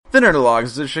The Nerdologues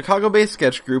is a Chicago-based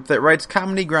sketch group that writes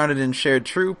comedy grounded in shared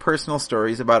true, personal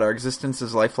stories about our existence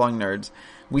as lifelong nerds.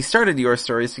 We started Your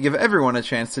Stories to give everyone a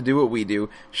chance to do what we do,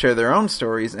 share their own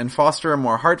stories, and foster a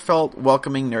more heartfelt,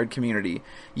 welcoming nerd community.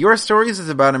 Your Stories is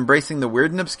about embracing the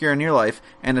weird and obscure in your life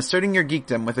and asserting your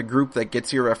geekdom with a group that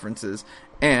gets your references.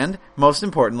 And, most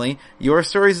importantly, Your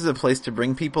Stories is a place to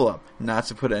bring people up, not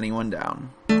to put anyone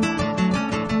down.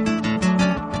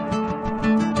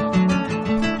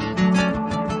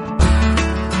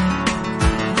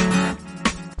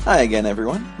 Hi again,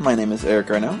 everyone. My name is Eric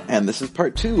Arnaud, and this is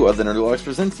part 2 of the Nerdologues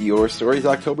Presents Your Stories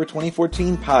October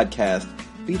 2014 podcast,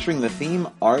 featuring the theme,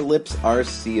 Our Lips Are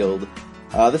Sealed.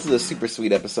 This is a super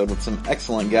sweet episode with some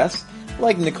excellent guests,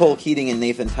 like Nicole Keating and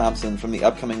Nathan Thompson from the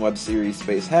upcoming web series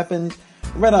Space Happened,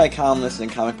 Red Eye columnist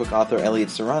and comic book author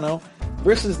Elliott Serrano,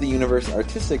 versus the Universe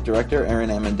artistic director Aaron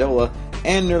Amendola,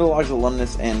 and Nerdologues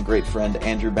alumnus and great friend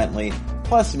Andrew Bentley,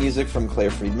 plus music from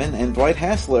Claire Friedman and Dwight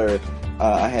Hassler.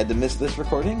 I had to miss this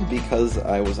recording because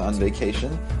I was on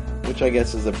vacation, which I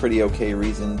guess is a pretty okay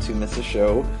reason to miss a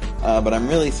show, but I'm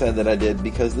really sad that I did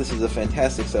because this is a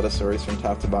fantastic set of stories from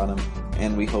top to bottom,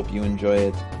 and we hope you enjoy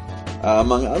it.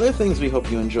 Among other things we hope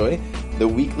you enjoy, the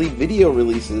weekly video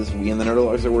releases we and the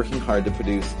Nerdologues are working hard to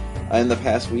produce. In the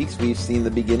past weeks, we've seen the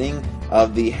beginning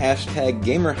of the hashtag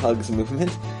GamerHugs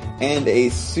movement, and a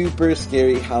super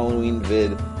scary Halloween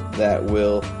vid that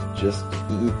will just,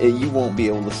 you won't be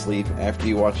able to sleep after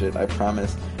you watch it, I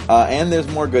promise. And there's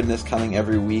more goodness coming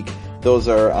every week. Those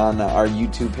are on our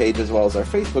YouTube page as well as our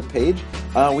Facebook page.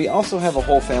 We also have a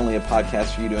whole family of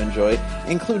podcasts for you to enjoy,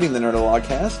 including the Nerdologue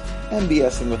Cast,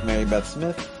 MBSing with Mary Beth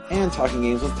Smith, and Talking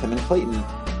Games with Tim and Clayton.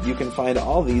 You can find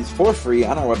all these for free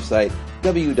on our website,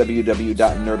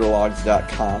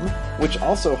 www.nerdologues.com, which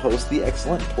also hosts the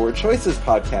excellent Poor Choices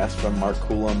podcast from Mark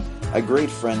Coulomb, a great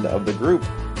friend of the group.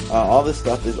 All this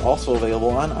stuff is also available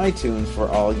on iTunes for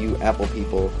all you Apple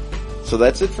people. So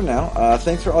that's it for now.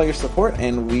 Thanks for all your support,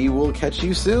 and we will catch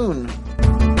you soon.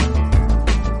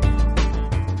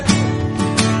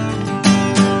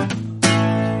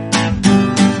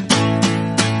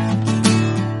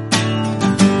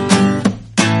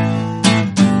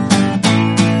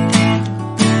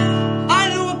 I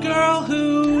know a girl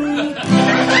who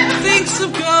thinks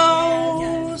of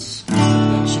ghosts.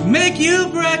 She'll make you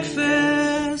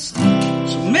breakfast.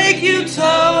 She'll make you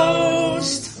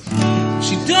toast.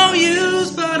 She don't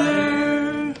use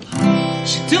butter.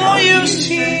 She don't use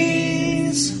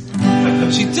cheese.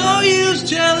 She don't use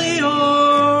jelly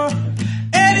or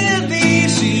any of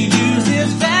these. She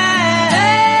uses Vaseline.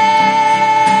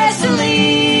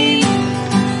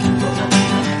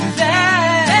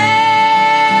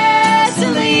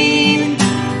 Vaseline.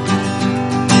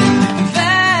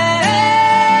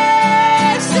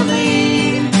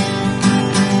 Vaseline.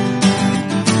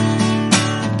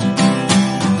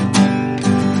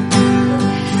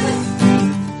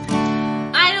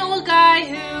 I know a guy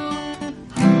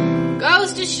who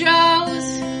goes to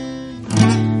shows.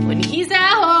 When he's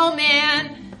at home,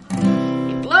 man,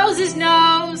 he blows his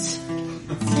nose.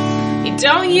 He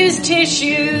don't use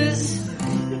tissues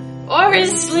or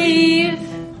his sleeve.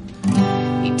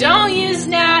 He don't use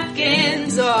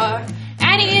napkins or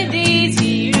any of these.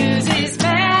 He uses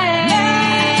magazines.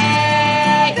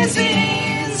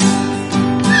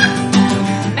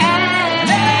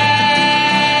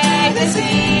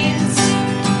 Magazines.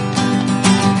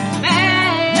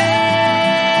 Magazines.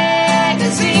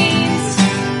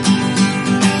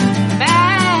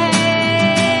 Magazines.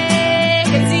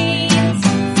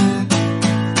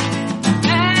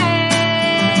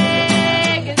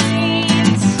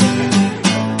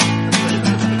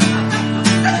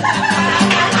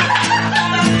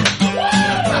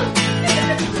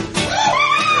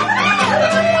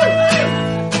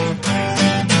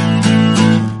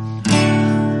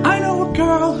 I know a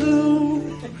girl who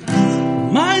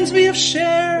reminds me of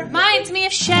Cher. Reminds me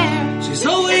of Cher. She's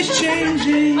always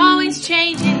changing Always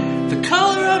changing the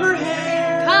color of her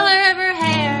hair. color of her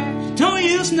hair. Don't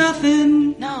use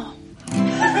nothing. No.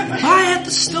 Buy at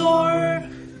the store.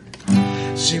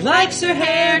 She likes her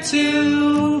hair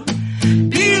to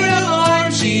be real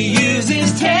orange. She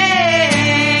uses tangerines.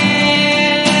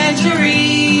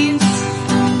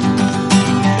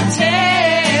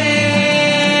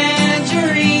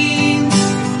 Tangerines.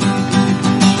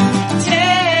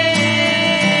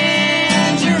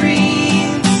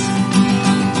 Tangerines.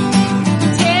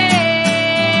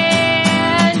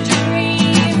 Tangerines.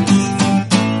 Tangerines.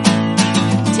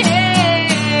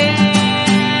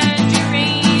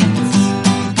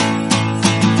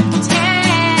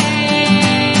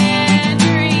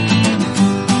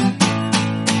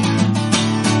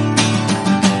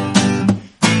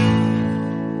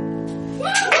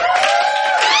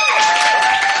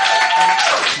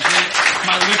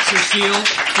 sealed,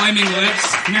 flaming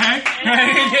lips.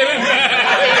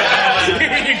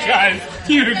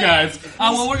 You guys.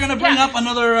 Well, we're going to bring up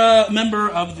another member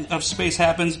of Space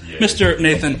Happens, Mr.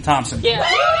 Nathan Thompson. Yeah.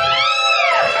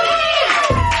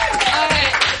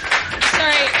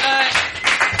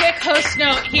 Quick host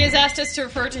note. He has asked us to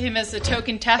refer to him as the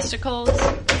token testicles.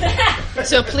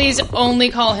 So please only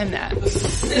call him that.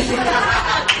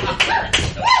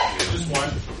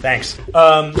 Thanks.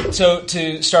 So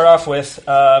to start off with,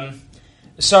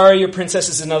 sorry, your princess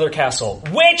is another castle.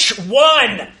 Which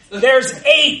one? There's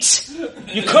 8.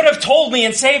 You could have told me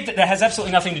and saved it. That has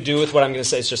absolutely nothing to do with what I'm going to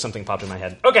say. It's just something popped in my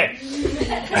head. Okay.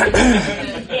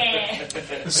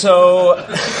 So,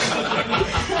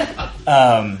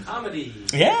 comedy.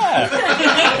 Yeah.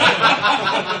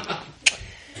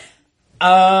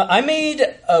 I made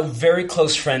a very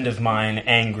close friend of mine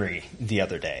angry the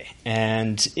other day.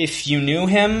 And if you knew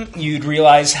him, you'd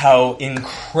realize how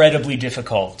incredibly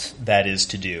difficult that is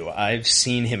to do. I've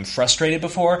seen him frustrated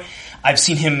before. I've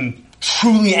seen him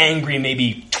truly angry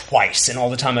maybe twice in all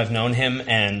the time I've known him.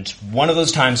 And one of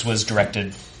those times was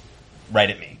directed right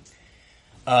at me.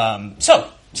 So,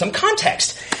 some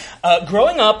context.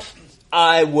 Growing up,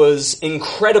 I was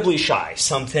incredibly shy,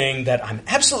 something that I'm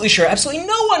absolutely sure absolutely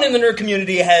no one in the nerd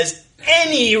community has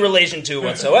any relation to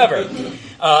whatsoever.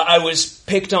 I was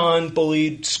picked on,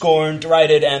 bullied, scorned,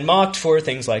 derided, and mocked for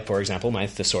things like, for example, my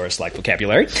thesaurus-like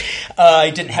vocabulary. I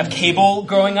didn't have cable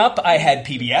growing up. I had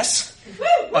PBS.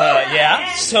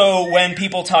 So when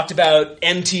people talked about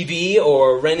MTV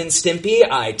or Ren and Stimpy,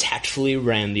 I tactfully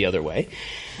ran the other way.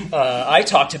 I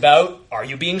talked about Are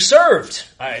You Being Served?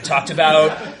 I talked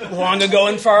about Long Ago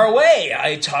and Far Away.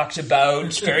 I talked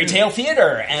about fairy tale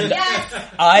theater. And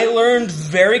I learned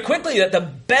very quickly that the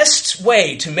best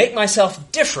way to make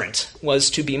myself different was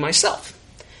to be myself.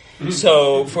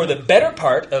 So for the better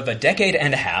part of a decade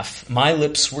and a half, my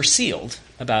lips were sealed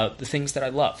about the things that I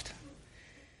loved.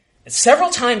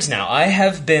 Several times now, I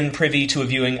have been privy to a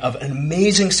viewing of an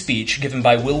amazing speech given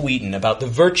by Will Wheaton about the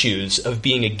virtues of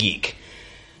being a geek.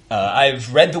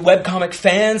 I've read the webcomic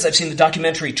Fans, I've seen the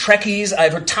documentary Trekkies,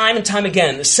 I've heard time and time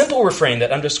again the simple refrain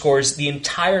that underscores the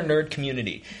entire nerd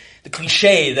community. The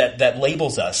cliche that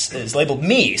labels us, has labeled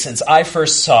me since I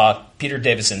first saw Peter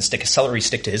Davison stick a celery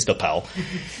stick to his lapel.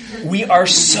 We are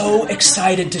so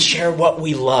excited to share what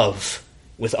we love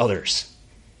with others.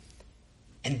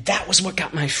 And that was what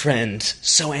got my friend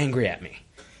so angry at me.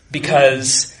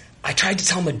 Because I tried to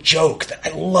tell him a joke that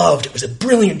I loved. It was a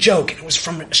brilliant joke, and it was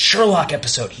from a Sherlock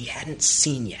episode he hadn't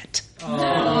seen yet.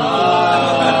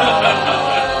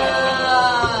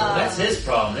 That's his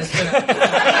problem.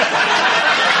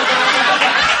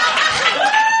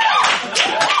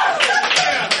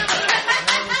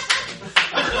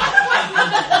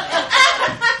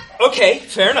 Okay,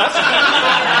 fair enough.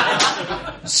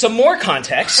 Some more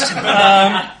context.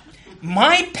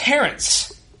 My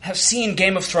parents have seen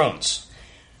Game of Thrones.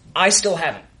 I still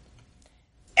haven't.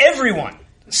 Everyone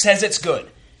says it's good.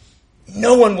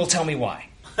 No one will tell me why.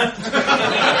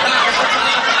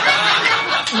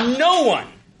 No one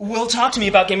will talk to me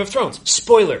about Game of Thrones.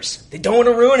 Spoilers. They don't want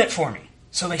to ruin it for me.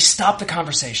 So they stop the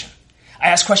conversation. I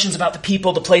ask questions about the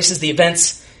people, the places, the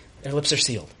events. Their lips are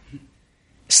sealed.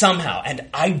 Somehow, and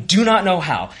I do not know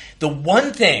how, the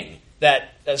one thing that,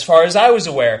 as far as I was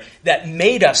aware, that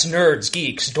made us nerds,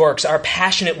 geeks, dorks, our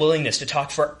passionate willingness to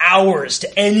talk for hours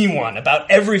to anyone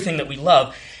about everything that we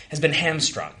love has been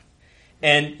hamstrung.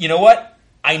 And you know what?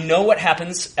 I know what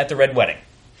happens at the Red Wedding.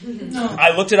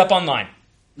 I looked it up online.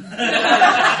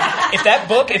 If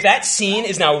that scene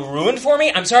is now ruined for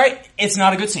me, I'm sorry, it's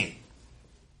not a good scene.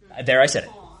 There, I said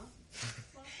it.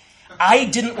 I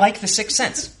didn't like The Sixth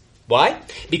Sense. Why?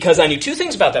 Because I knew two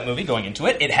things about that movie going into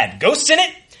it. It had ghosts in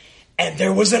it, and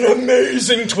there was an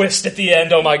amazing twist at the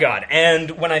end, oh my god.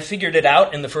 And when I figured it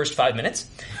out in the first 5 minutes,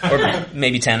 or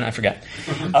maybe 10, I forgot,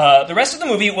 the rest of the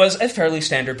movie was a fairly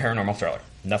standard paranormal thriller.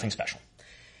 Nothing special.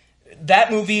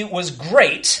 That movie was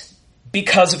great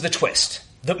because of the twist.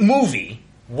 The movie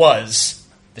was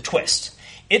the twist.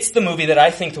 It's the movie that I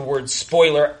think the word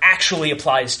spoiler actually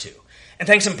applies to. And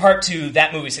thanks in part to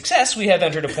that movie's success, we have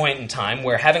entered a point in time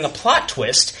where having a plot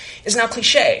twist is now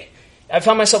cliche. I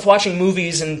found myself watching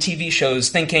movies and TV shows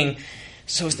thinking,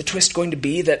 so is the twist going to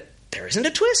be that there isn't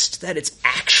a twist? That it's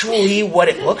actually what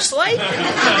it looks like?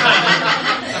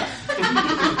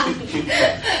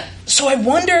 So I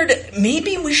wondered,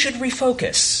 maybe we should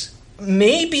refocus.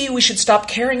 Maybe we should stop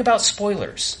caring about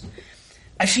spoilers.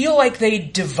 I feel like they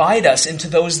divide us into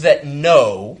those that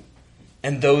know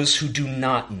and those who do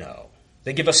not know.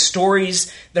 They give us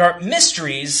stories that aren't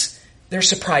mysteries, they're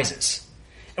surprises.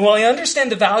 And And while I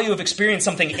understand the value of experiencing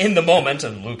something in the moment,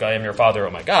 and Luke, I am your father, oh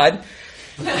my God.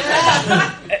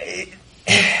 Oh,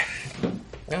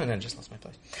 no, I just lost my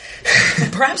place.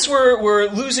 Perhaps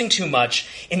we're losing too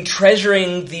much in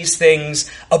treasuring these things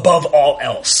above all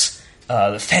else,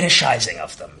 the fetishizing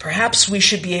of them. Perhaps we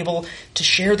should be able to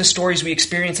share the stories we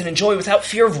experience and enjoy without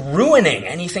fear of ruining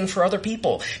anything for other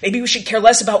people. Maybe we should care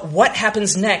less about what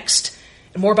happens next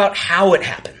and more about how it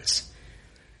happens.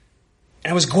 And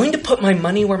I was going to put my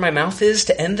money where my mouth is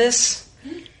to end this.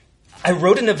 I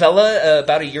wrote a novella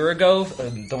about a year ago,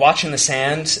 The Watch in the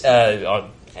Sand,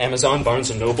 on Amazon,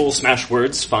 Barnes & Noble,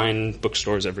 Smashwords, fine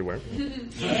bookstores everywhere.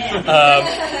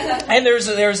 And there's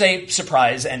a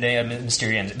surprise and a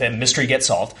mystery, and the mystery gets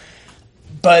solved.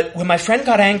 But when my friend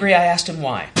got angry, I asked him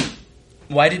why.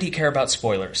 Why did he care about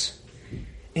spoilers? And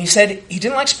he said he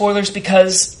didn't like spoilers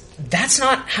because that's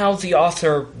not how the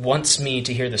author wants me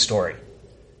to hear the story.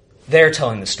 They're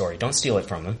telling the story. Don't steal it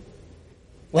from them.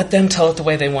 Let them tell it the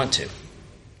way they want to.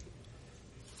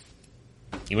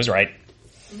 He was right.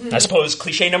 I suppose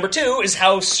cliche number 2 is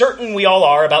how certain we all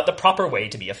are about the proper way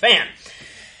to be a fan.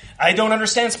 I don't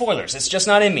understand spoilers. It's just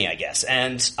not in me, I guess.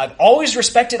 And I've always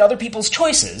respected other people's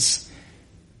choices,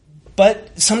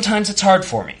 but sometimes it's hard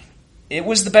for me. It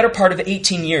was the better part of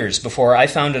 18 years before I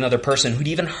found another person who'd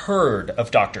even heard of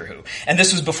Doctor Who. And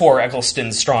this was before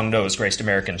Eccleston's strong nose graced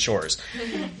American shores.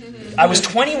 I was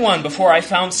 21 before I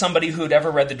found somebody who'd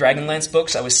ever read the Dragonlance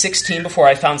books. I was 16 before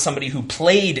I found somebody who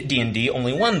played D&D,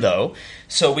 only one though.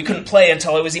 So we couldn't play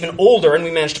until I was even older, and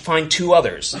we managed to find 2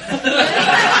 others.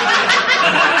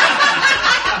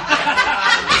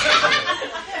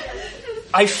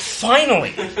 I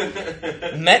finally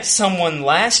met someone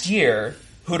last year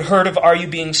who'd heard of Are You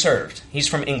Being Served? He's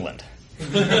from England.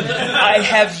 I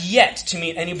have yet to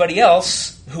meet anybody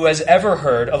else who has ever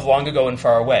heard of Long Ago and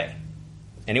Far Away.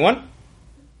 Anyone?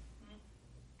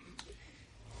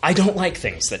 I don't like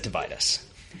things that divide us.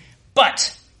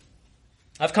 But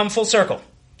I've come full circle.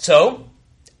 So,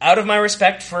 out of my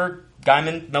respect for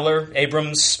Gaiman, Miller,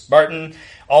 Abrams, Barton,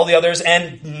 all the others,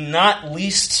 and not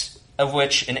least of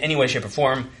which, in any way, shape, or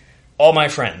form, all my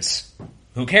friends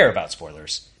who care about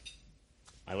spoilers,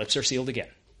 my lips are sealed again.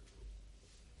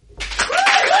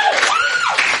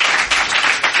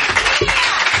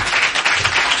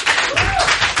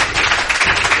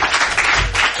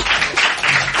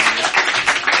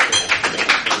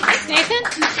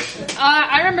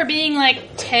 I remember being like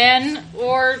 10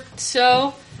 or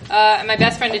so, and my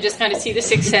best friend had just kind of see The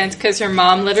Sixth Sense because her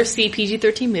mom let her see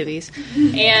PG-13 movies.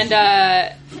 And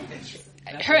I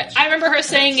remember her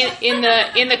saying in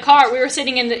the car, we were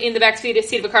sitting in the back seat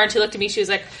of a car, and she looked at me, she was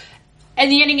like,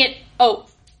 and the ending,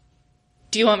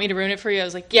 do you want me to ruin it for you? I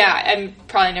was like, yeah, I'm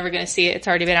probably never going to see it. It's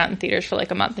already been out in theaters for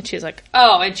like a month. And she was like,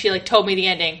 and she like told me the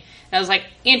ending. And I was like,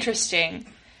 interesting.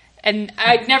 And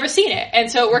I'd never seen it,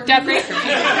 and so it worked out great for me.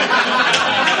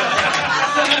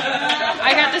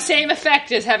 I got the same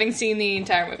effect as having seen the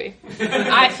entire movie.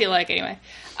 I feel like, anyway.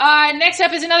 Next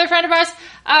up is another friend of ours.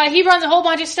 He runs a whole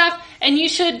bunch of stuff, and you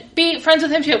should be friends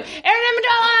with him too. Aaron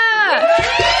Amendola!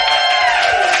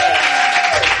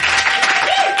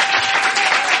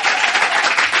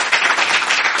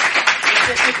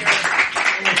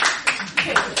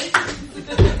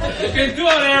 Looking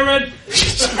good, Aaron!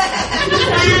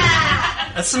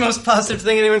 That's the most positive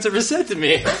thing anyone's ever said to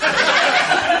me.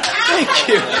 Thank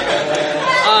you.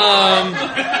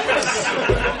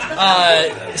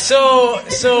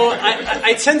 So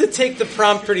I tend to take the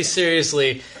prompt pretty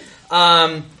seriously.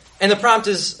 And the prompt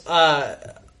is,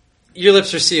 your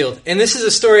lips are sealed. And this is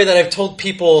a story that I've told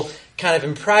people kind of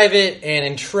in private and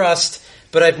in trust,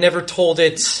 but I've never told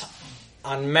it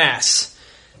en masse.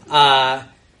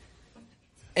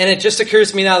 And it just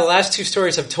occurs to me now, the last 2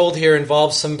 stories I've told here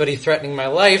involve somebody threatening my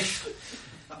life.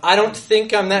 I don't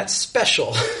think I'm that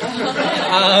special.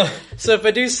 So if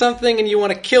I do something and you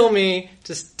want to kill me,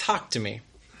 just talk to me.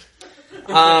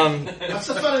 What's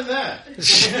the fun in that?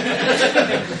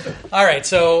 All right,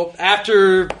 so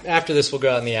after this, we'll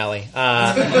go out in the alley.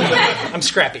 I'm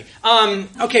scrappy.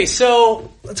 Okay,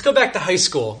 so let's go back to high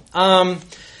school. I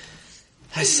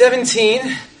was 17.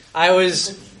 I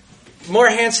was more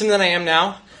handsome than I am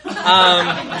now.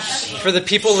 For the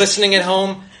people listening at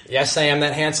home, yes, I am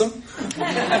that handsome.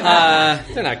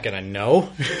 They're not going to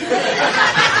know.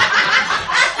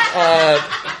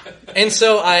 And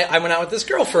so I went out with this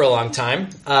girl for a long time,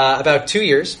 about 2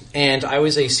 years, and I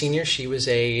was a senior, she was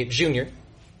a junior.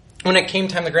 When it came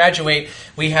time to graduate,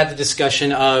 we had the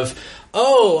discussion of,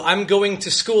 I'm going to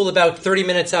school about 30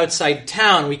 minutes outside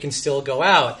town, we can still go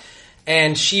out.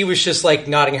 And she was just like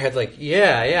nodding her head like,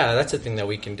 yeah, that's a thing that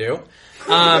we can do.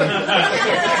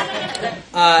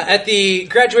 At the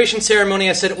graduation ceremony,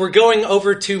 I said, we're going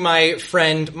over to my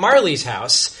friend Marley's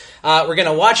house. We're going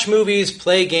to watch movies,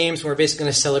 play games, and we're basically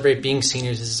going to celebrate being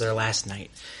seniors. This is our last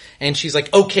night. And she's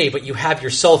like, okay, but you have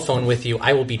your cell phone with you.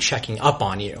 I will be checking up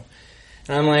on you.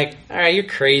 And I'm like, all right, you're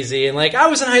crazy. And like, I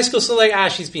was in high school, so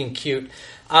like, she's being cute.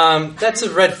 That's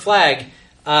a red flag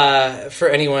for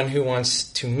anyone who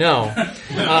wants to know.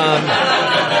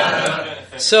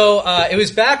 So it was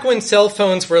back when cell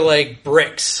phones were like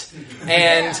bricks.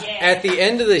 And at the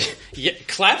end of the...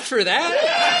 clap for that.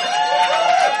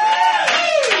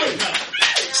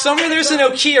 Somewhere there's a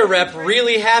Nokia rep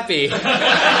really happy.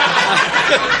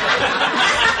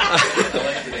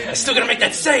 I'm still going to make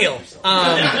that sale.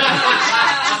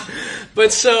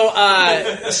 But so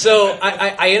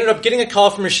I ended up getting a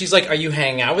call from her. She's like, are you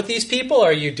hanging out with these people?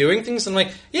 Are you doing things? I'm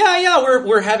like, yeah,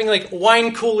 we're having like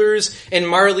wine coolers and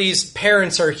Marley's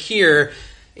parents are here.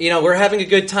 You know, we're having a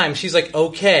good time. She's like,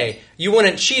 okay, you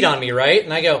wouldn't cheat on me, right?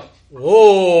 And I go,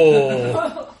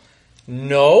 whoa,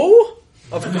 no,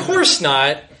 of course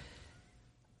not.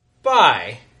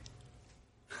 Bye.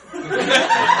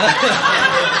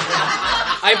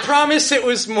 I promise it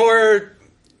was better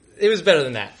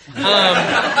than that.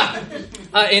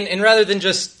 And rather than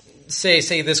just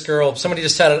say this girl, somebody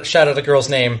just shout out a girl's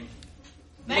name.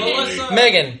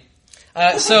 Megan.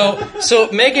 So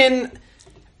Megan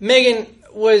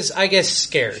was, I guess,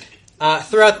 scared.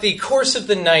 Throughout the course of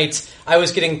the night, I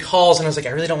was getting calls, and I was like, I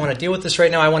really don't want to deal with this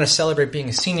right now. I want to celebrate being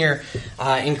a senior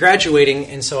and graduating,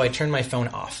 and so I turned my phone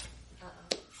off.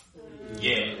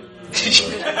 Yeah.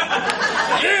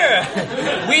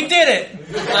 Yeah, we did it.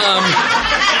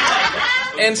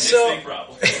 And so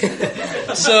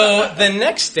the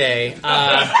next day,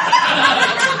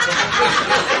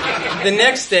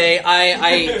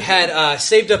 I had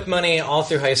saved up money all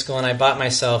through high school, and I bought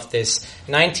myself this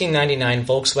 1999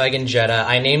 Volkswagen Jetta.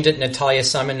 I named it Natalia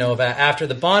Samanova after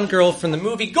the Bond girl from the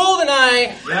movie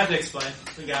GoldenEye. You have to explain.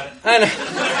 We got it. I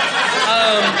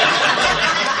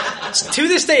know. It's to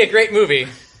this day a great movie,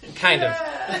 kind of.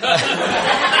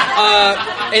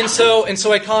 And so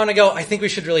I call and I go, I think we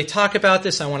should really talk about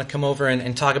this. I want to come over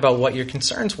and talk about what your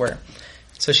concerns were.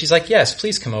 So she's like, yes,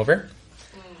 please come over.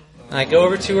 I go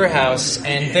over to her house,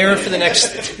 and there for the next...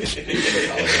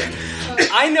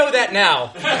 I know that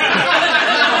now.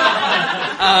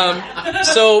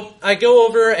 So I go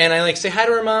over, and I say hi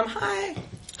to her mom. Hi.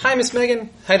 Hi, Miss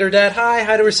Megan. Hi to her dad.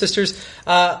 Hi to her sisters.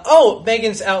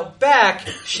 Megan's out back.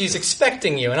 She's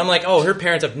expecting you. And I'm like, her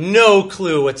parents have no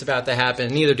clue what's about to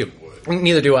happen. Neither do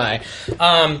I.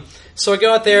 So I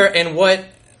go out there, and what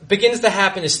begins to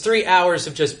happen is 3 hours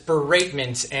of just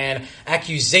beratement and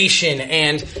accusation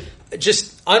and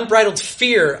just unbridled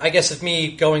fear, I guess, of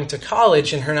me going to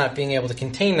college and her not being able to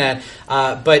contain that.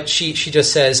 But she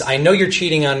just says, I know you're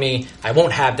cheating on me. I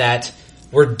won't have that.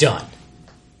 We're done.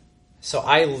 So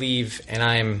I leave, and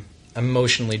I'm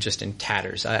emotionally just in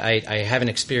tatters. I haven't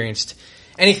experienced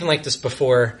anything like this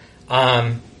before.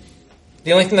 The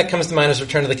only thing that comes to mind is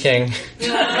Return of the King.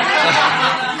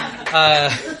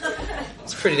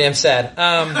 It's pretty damn sad.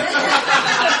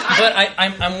 But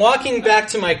I'm walking back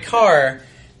to my car,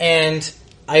 and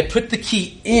I put the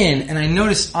key in, and I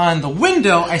notice on the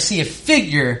window, I see a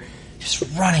figure just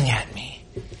running at me.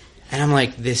 And I'm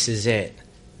like, this is it.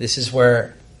 This is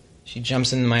where... She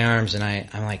jumps into my arms, and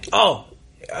I'm like, oh,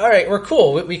 all right, we're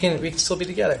cool. We can still be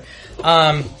together.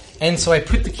 And so I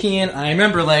put the key in, and I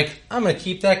remember, I'm going to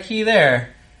keep that key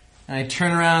there. And I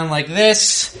turn around like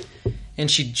this,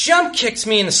 and she jump kicks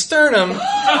me in the sternum.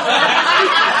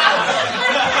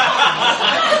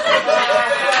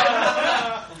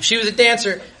 She was a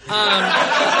dancer.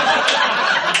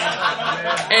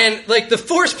 And, the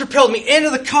force propelled me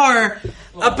into the car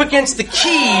up against the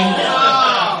key.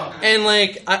 And,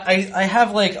 I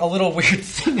have, a little weird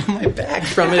thing on my back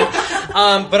from it.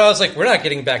 But I was like, we're not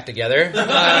getting back together.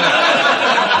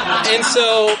 And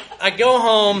so I go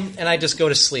home, and I just go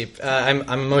to sleep. I'm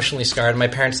emotionally scarred. My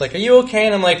parents are like, are you okay?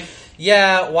 And I'm like,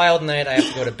 yeah, wild night. I have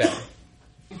to go to bed.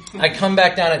 I come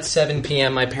back down at 7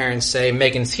 p.m. My parents say,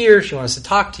 Megan's here. She wants to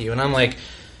talk to you. And I'm like,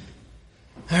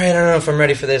 all right, I don't know if I'm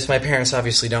ready for this. My parents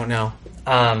obviously don't know.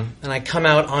 And I come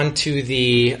out onto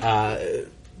the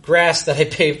grass that I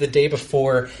paved the day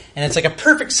before, and it's like a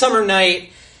perfect summer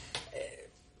night.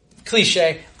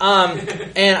 Cliche.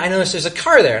 And I notice there's a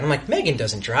car there, and I'm like, Megan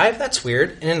doesn't drive. That's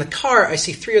weird. And in the car, I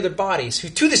see 3 other bodies who,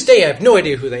 to this day, I have no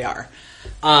idea who they are.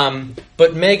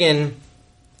 But Megan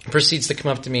proceeds to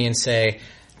come up to me and say,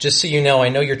 just so you know, I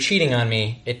know you're cheating on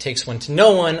me. It takes one to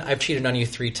know one. I've cheated on you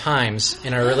 3 times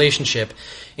in our relationship.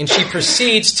 And she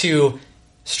proceeds to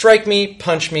strike me,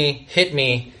 punch me, hit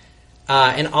me,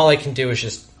 and all I can do is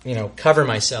just, cover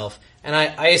myself. And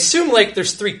I assume,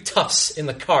 there's 3 toughs in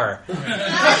the car.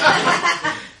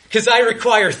 Because I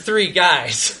require 3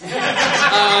 guys.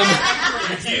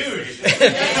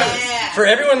 For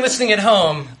everyone listening at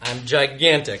home, I'm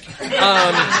gigantic.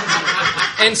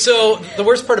 And so the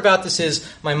worst part about this is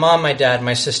my mom, my dad,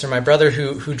 my sister, my brother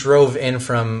who drove in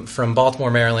from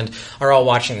Baltimore, Maryland, are all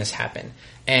watching this happen.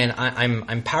 And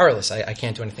I'm powerless. I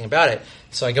can't do anything about it.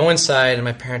 So I go inside, and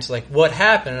my parents are like, "What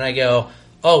happened?" And I go,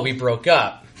 "Oh, we broke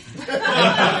up."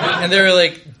 And they were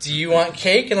like, "Do you want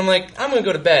cake?" And I'm like, "I'm going to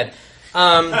go to bed."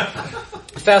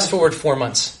 Fast forward 4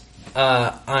 months.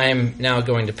 I'm now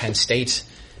going to Penn State.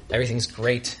 Everything's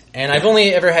great. And I've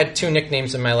only ever had 2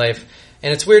 nicknames in my life.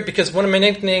 And it's weird because one of my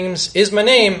nicknames is my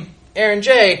name, Aaron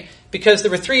J., because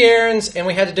there were 3 Aarons, and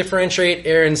we had to differentiate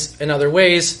Aarons in other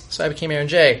ways, so I became Aaron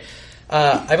J.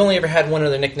 I've only ever had one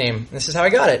other nickname, and this is how I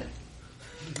got it.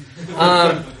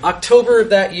 October of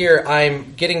that year,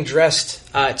 I'm getting dressed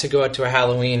to go out to a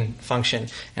Halloween function,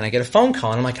 and I get a phone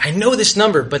call, and I'm like, I know this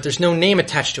number, but there's no name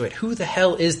attached to it. Who the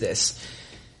hell is this?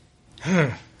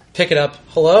 Pick it up.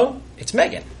 Hello? It's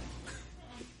Megan.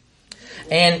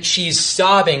 And she's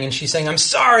sobbing, and she's saying, I'm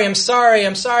sorry.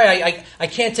 I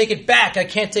can't take it back. I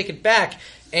can't take it back.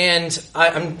 And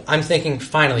I'm thinking,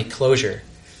 finally, closure.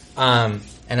 And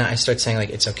I start saying,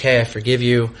 it's okay, I forgive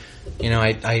you.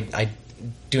 I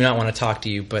do not want to talk to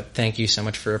you, but thank you so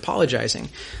much for apologizing.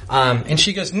 And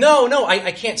she goes, no,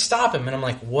 I can't stop him. And I'm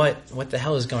like, what the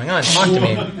hell is going on? Talk to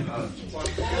me.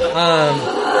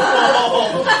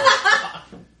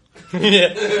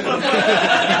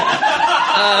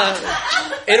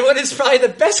 And what is probably the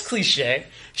best cliche,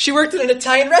 she worked at an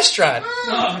Italian restaurant.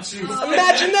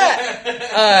 Imagine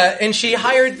that. And she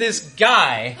hired this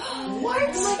guy.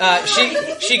 What?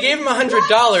 She gave him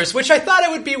 $100, which I thought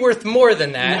it would be worth more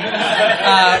than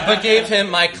that, but gave him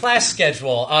my class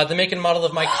schedule, the make and model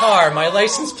of my car, my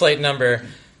license plate number.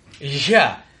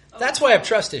 Yeah, that's why I have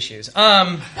trust issues.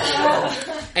 And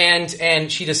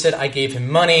she just said, I gave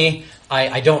him money.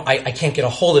 I can't get a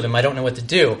hold of him. I don't know what to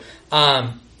do.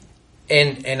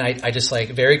 And I just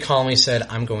very calmly said,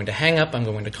 I'm going to hang up. I'm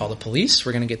going to call the police.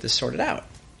 We're going to get this sorted out.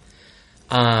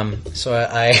 So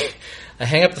I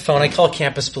hang up the phone. I call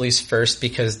campus police first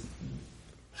because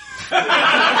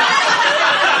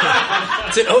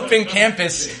it's an open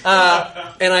campus.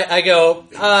 And I go,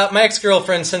 my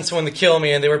ex-girlfriend sent someone to kill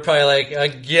me, and they were probably like,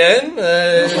 again?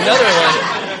 Another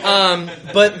one.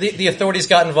 But the authorities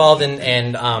got involved,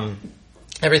 and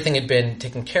everything had been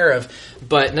taken care of,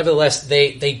 but nevertheless,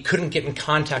 they couldn't get in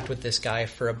contact with this guy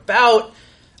for about,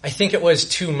 I think it was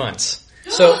 2 months.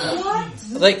 So,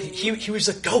 he was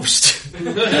a ghost.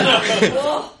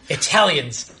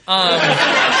 Italians.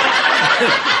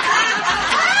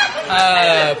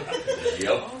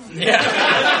 Yeah.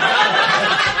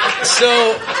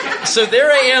 So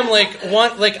there I am,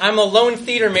 I'm a lone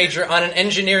theater major on an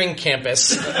engineering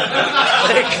campus.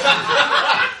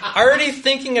 Already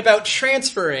thinking about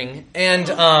transferring, and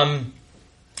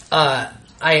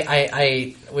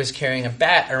I was carrying a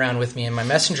bat around with me in my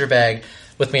messenger bag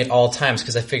with me at all times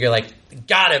because I figure,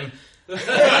 got him.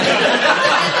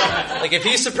 If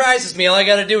he surprises me, all I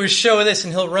got to do is show this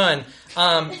and he'll run.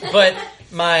 But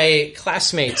my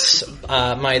classmates,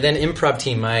 my then improv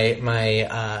team,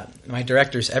 my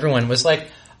directors, everyone was like,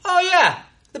 "Oh yeah,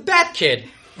 the Bat Kid."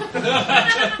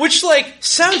 Which,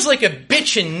 sounds like a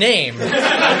bitchin' name.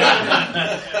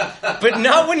 But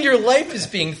not when your life is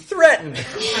being threatened.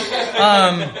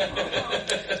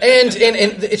 And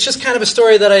it's just kind of a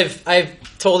story that I've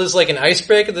told as an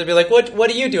icebreaker. They'd be like, what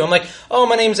do you do? I'm like, oh,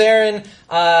 my name's Aaron.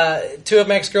 2 of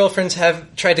my ex-girlfriends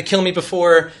have tried to kill me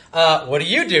before. What do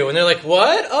you do? And they're like,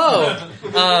 what? Oh.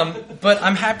 But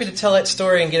I'm happy to tell that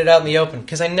story and get it out in the open,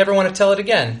 because I never want to tell it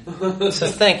again. So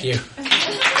thank you.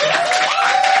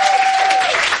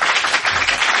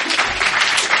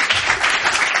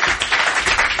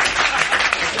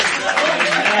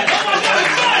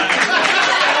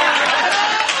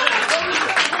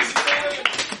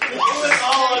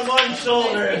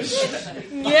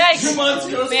 Yikes,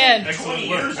 man.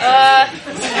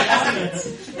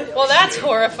 Well, that's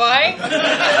horrifying. Hey,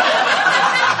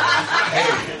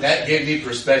 that gave me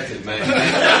perspective, man.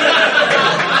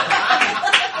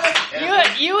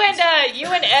 You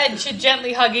and Ed should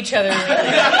gently hug each other.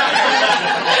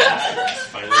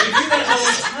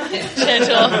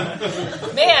 Gentle.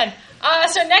 Man.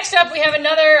 So next up, we have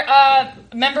another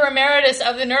member emeritus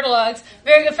of the Nerdologues,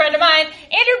 very good friend of mine,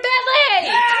 Andrew Bentley.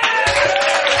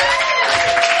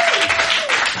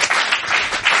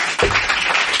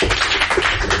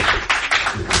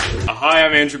 Hi,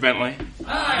 I'm Andrew Bentley.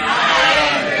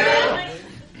 Hi.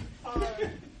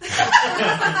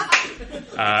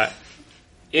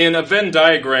 In a Venn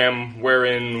diagram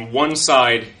wherein one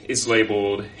side is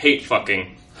labeled hate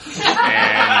fucking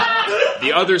and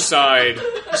the other side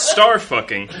star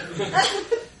fucking,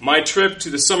 my trip to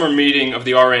the summer meeting of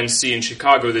the RNC in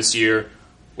Chicago this year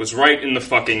was right in the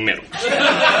fucking middle.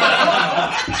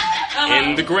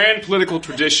 In the grand political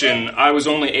tradition, I was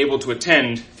only able to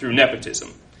attend through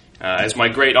nepotism, as my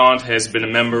great aunt has been a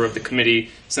member of the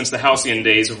committee since the halcyon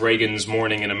days of Reagan's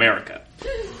Morning in America.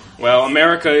 Well,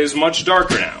 America is much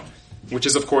darker now, which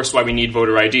is, of course, why we need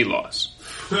voter ID laws.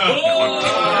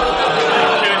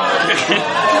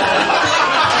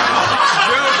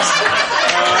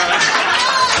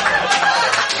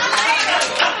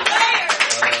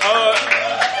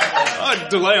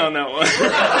 Delay on that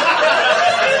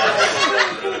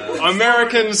one.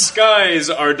 American skies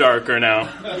are darker now.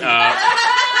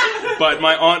 But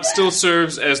my aunt still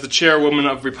serves as the chairwoman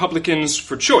of Republicans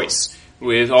for Choice,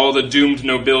 with all the doomed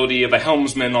nobility of a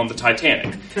helmsman on the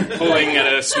Titanic, pulling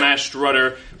at a smashed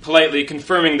rudder, politely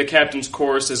confirming the captain's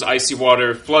course as icy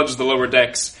water floods the lower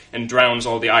decks and drowns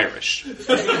all the Irish.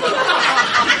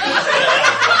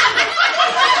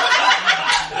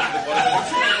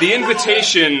 The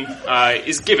invitation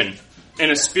is given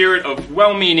in a spirit of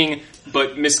well-meaning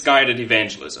but misguided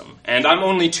evangelism, and I'm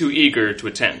only too eager to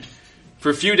attend. For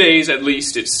a few days, at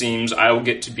least, it seems, I will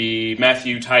get to be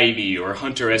Matthew Taibbi or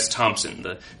Hunter S. Thompson,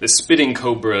 the spitting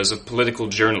cobras of political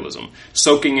journalism,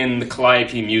 soaking in the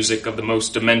calliope music of the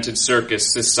most demented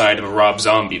circus this side of a Rob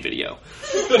Zombie video.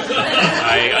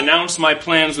 I announce my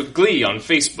plans with glee on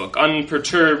Facebook,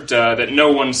 unperturbed that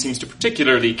no one seems to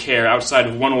particularly care outside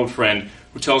of one old friend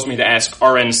who tells me to ask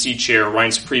RNC chair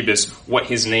Reince Priebus what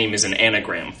his name is an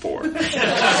anagram for.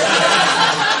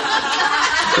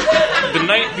 The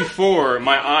night before,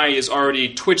 my eye is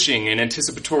already twitching in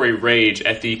anticipatory rage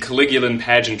at the Caligulan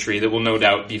pageantry that will no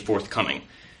doubt be forthcoming.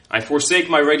 I forsake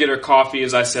my regular coffee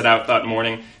as I set out that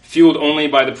morning, fueled only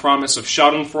by the promise of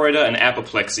schadenfreude and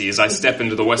apoplexy as I step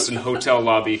into the Westin Hotel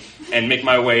lobby and make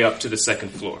my way up to the second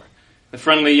floor. The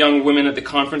friendly young women at the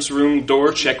conference room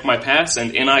door check my pass,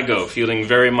 and in I go, feeling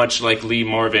very much like Lee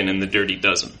Marvin in The Dirty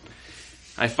Dozen.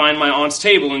 I find my aunt's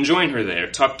table and join her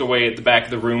there, tucked away at the back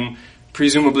of the room,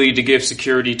 presumably to give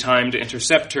security time to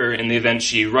intercept her in the event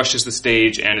she rushes the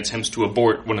stage and attempts to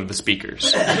abort one of the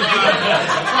speakers.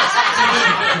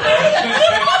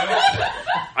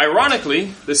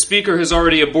 Ironically, the speaker has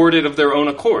already aborted of their own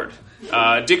accord.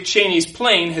 Dick Cheney's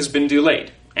plane has been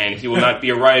delayed, and he will not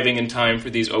be arriving in time for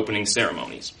these opening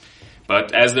ceremonies.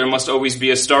 But as there must always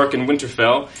be a Stark in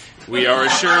Winterfell, we are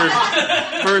assured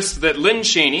first that Lynn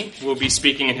Cheney will be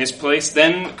speaking in his place,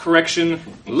 then, correction,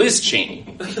 Liz Cheney.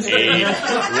 A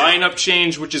lineup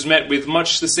change which is met with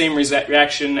much the same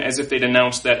reaction as if they'd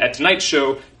announced that at tonight's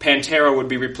show, Pantera would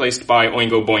be replaced by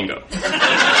Oingo Boingo.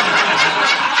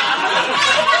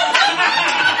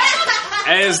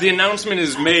 As the announcement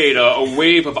is made, a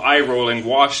wave of eye-rolling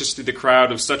washes through the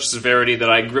crowd of such severity that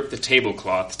I grip the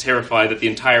tablecloth, terrified that the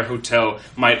entire hotel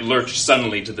might lurch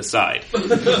suddenly to the side.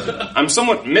 I'm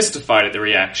somewhat mystified at the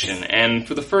reaction, and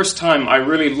for the first time I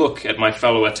really look at my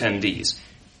fellow attendees.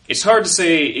 It's hard to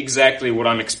say exactly what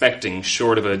I'm expecting,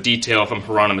 short of a detail from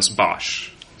Hieronymus Bosch.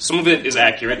 Some of it is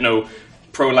accurate, no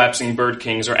prolapsing bird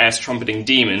kings or ass-trumpeting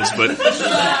demons, but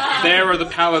there are the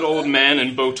pallid old men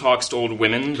and Botoxed old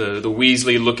women, the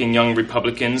Weasley-looking young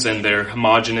Republicans and their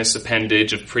homogeneous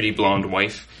appendage of pretty blonde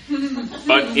wife.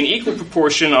 But in equal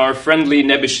proportion are friendly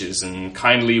nebbishes and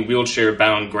kindly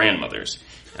wheelchair-bound grandmothers,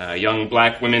 young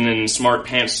black women in smart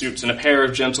pantsuits and a pair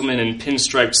of gentlemen in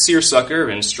pinstriped seersucker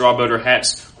and straw butter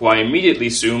hats who I immediately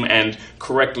assume, and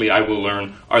correctly I will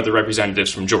learn, are the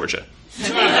representatives from Georgia.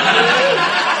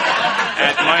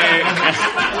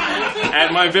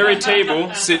 At my very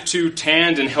table sit two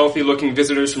tanned and healthy-looking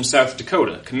visitors from South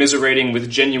Dakota, commiserating with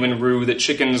genuine rue that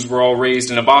chickens were all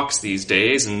raised in a box these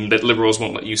days and that liberals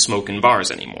won't let you smoke in bars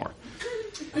anymore.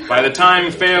 By the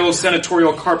time failed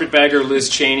senatorial carpetbagger Liz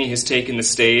Cheney has taken the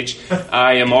stage,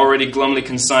 I am already glumly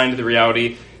consigned to the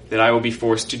reality that I will be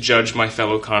forced to judge my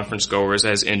fellow conference-goers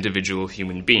as individual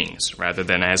human beings, rather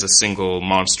than as a single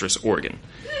monstrous organ.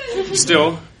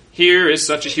 Still, here is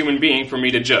such a human being for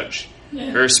me to judge.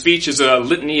 Her speech is a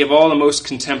litany of all the most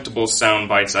contemptible sound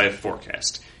bites I have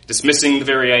forecast, dismissing the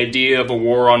very idea of a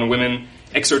war on women,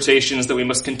 exhortations that we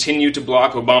must continue to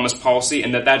block Obama's policy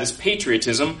and that is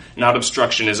patriotism, not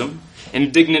obstructionism,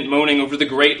 indignant moaning over the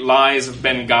great lies of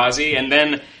Benghazi, and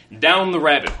then down the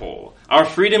rabbit hole. Our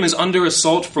freedom is under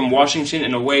assault from Washington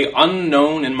in a way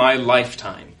unknown in my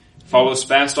lifetime. Follows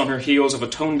fast on her heels of a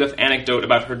tone-deaf anecdote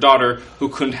about her daughter who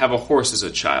couldn't have a horse as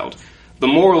a child. The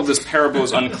moral of this parable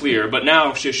is unclear, but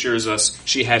now she assures us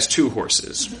she has 2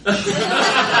 horses.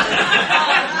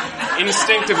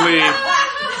 Instinctively,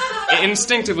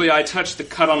 I touched the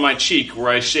cut on my cheek where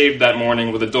I shaved that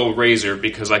morning with a dull razor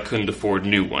because I couldn't afford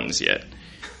new ones yet.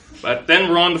 But then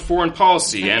we're on to foreign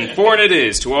policy, and foreign it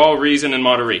is, to all reason and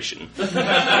moderation.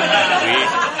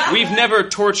 We've never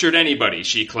tortured anybody,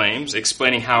 she claims,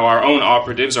 explaining how our own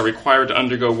operatives are required to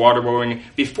undergo waterboarding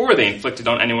before they inflict it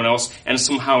on anyone else, and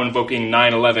somehow invoking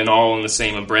 9/11 all in the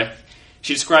same breath.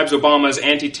 She describes Obama's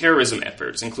anti-terrorism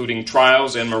efforts, including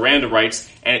trials and Miranda rights,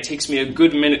 and it takes me a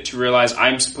good minute to realize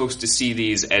I'm supposed to see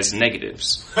these as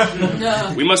negatives.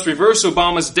 We must reverse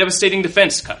Obama's devastating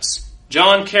defense cuts.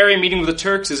 John Kerry meeting with the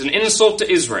Turks is an insult to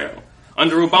Israel.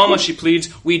 Under Obama, she pleads,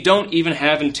 we don't even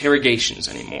have interrogations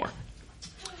anymore.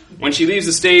 When she leaves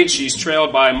the stage, she's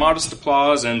trailed by modest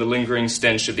applause and the lingering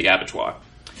stench of the abattoir.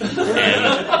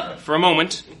 And for a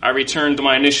moment, I returned to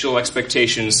my initial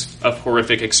expectations of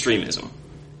horrific extremism.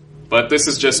 But this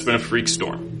has just been a freak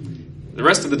storm. The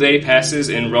rest of the day passes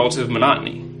in relative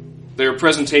monotony. There are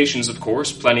presentations, of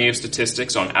course, plenty of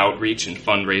statistics on outreach and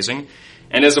fundraising,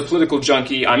 and as a political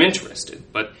junkie, I'm interested,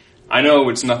 but I know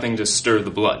it's nothing to stir the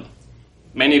blood.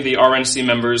 Many of the RNC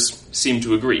members seem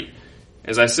to agree.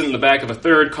 As I sit in the back of a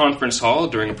third conference hall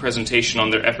during a presentation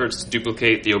on their efforts to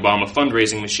duplicate the Obama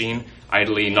fundraising machine,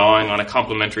 idly gnawing on a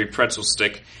complimentary pretzel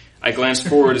stick, I glance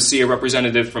forward to see a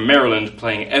representative from Maryland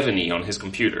playing Ebony on his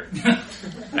computer.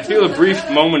 I feel a brief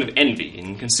moment of envy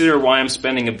and consider why I'm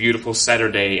spending a beautiful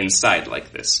Saturday inside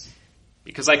like this.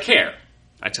 Because I care,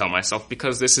 I tell myself,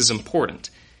 because this is important.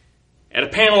 At a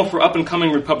panel for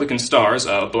up-and-coming Republican stars,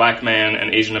 a black man,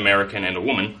 an Asian American, and a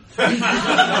woman,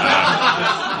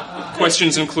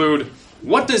 questions include,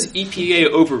 what does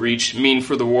EPA overreach mean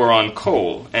for the war on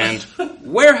coal? And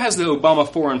where has the Obama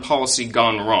foreign policy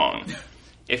gone wrong?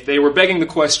 If they were begging the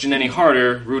question any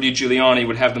harder, Rudy Giuliani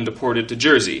would have them deported to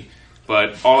Jersey.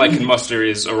 But all I can muster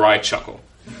is a wry chuckle.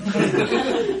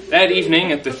 That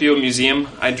evening at the Field Museum,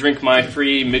 I drink my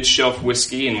free mid-shelf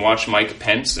whiskey and watch Mike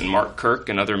Pence and Mark Kirk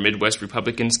and other Midwest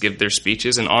Republicans give their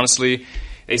speeches, and honestly,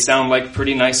 they sound like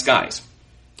pretty nice guys.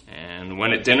 And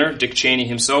when at dinner, Dick Cheney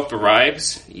himself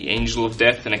arrives, the angel of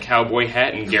death in a cowboy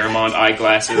hat and Garamond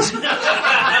eyeglasses,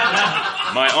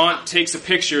 my aunt takes a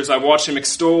picture as I watch him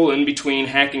extol in between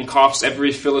hacking coughs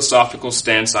every philosophical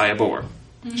stance I abhor.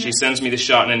 She sends me the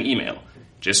shot in an email.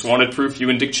 Just wanted proof you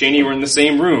and Dick Cheney were in the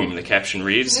same room, the caption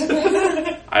reads.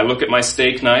 I look at my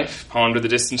steak knife, ponder the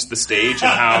distance to the stage,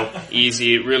 and how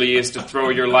easy it really is to throw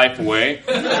your life away.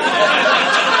 And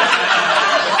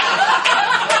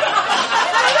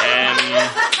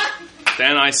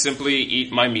then I simply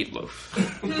eat my meatloaf.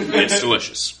 It's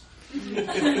delicious.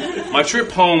 My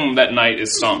trip home that night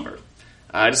is somber.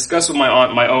 I discuss with my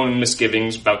aunt my own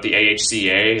misgivings about the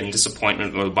AHCA and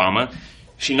disappointment with Obama.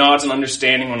 She nods in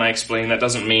understanding when I explain that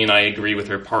doesn't mean I agree with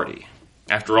her party.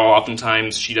 After all,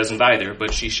 oftentimes she doesn't either,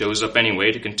 but she shows up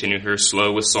anyway to continue her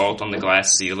slow assault on the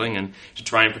glass ceiling and to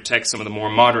try and protect some of the more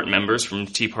moderate members from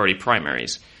Tea Party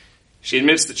primaries. She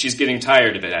admits that she's getting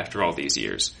tired of it after all these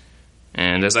years.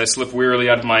 And as I slip wearily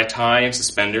out of my tie and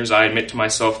suspenders, I admit to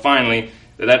myself finally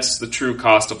that that's the true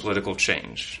cost of political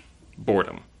change.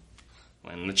 Boredom.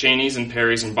 When the Cheneys and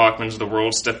Perrys and Bachmans of the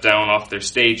world step down off their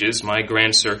stages, my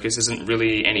grand circus isn't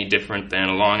really any different than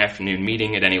a long afternoon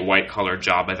meeting at any white-collar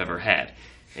job I've ever had,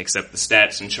 except the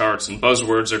stats and charts and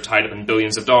buzzwords are tied up in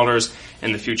billions of dollars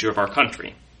and the future of our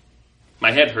country.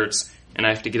 My head hurts, and I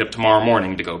have to get up tomorrow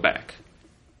morning to go back.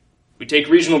 We take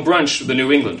regional brunch with the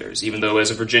New Englanders, even though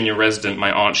as a Virginia resident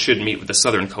my aunt should meet with the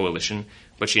Southern Coalition,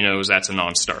 but she knows that's a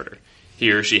non-starter.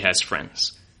 Here she has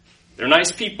friends. They're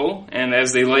nice people, and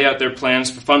as they lay out their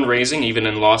plans for fundraising, even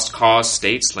in lost cause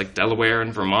states like Delaware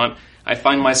and Vermont, I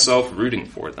find myself rooting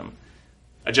for them.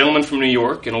 A gentleman from New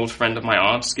York, an old friend of my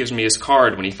aunt's, gives me his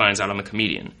card when he finds out I'm a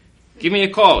comedian. Give me a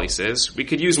call, he says. We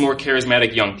could use more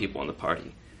charismatic young people in the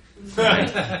party.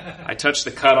 I touch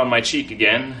the cut on my cheek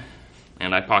again,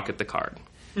 and I pocket the card.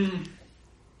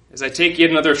 As I take yet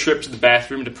another trip to the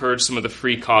bathroom to purge some of the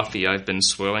free coffee I've been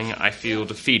swilling, I feel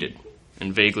defeated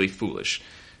and vaguely foolish.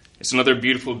 It's another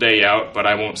beautiful day out, but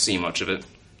I won't see much of it.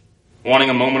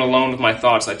 Wanting a moment alone with my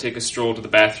thoughts, I take a stroll to the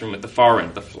bathroom at the far end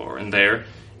of the floor, and there,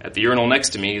 at the urinal next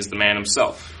to me, is the man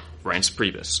himself, Rance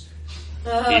Priebus.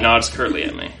 He nods curtly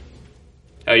at me.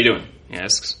 How you doing? He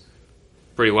asks.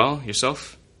 Pretty well.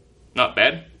 Yourself? Not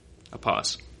bad. I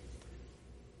pause.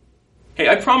 Hey,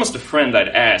 I promised a friend I'd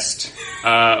asked,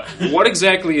 what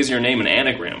exactly is your name an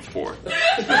anagram for?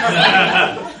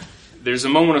 There's a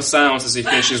moment of silence as he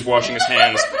finishes washing his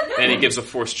hands, then he gives a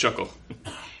forced chuckle.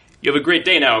 You have a great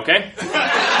day now, okay?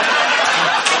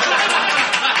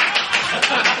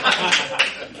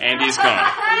 he's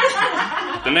gone.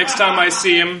 The next time I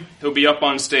see him, he'll be up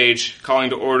on stage calling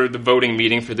to order the voting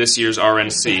meeting for this year's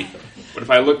RNC. But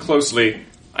if I look closely,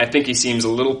 I think he seems a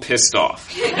little pissed off.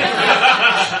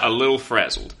 A little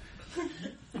frazzled.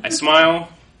 I smile,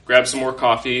 grab some more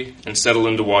coffee, and settle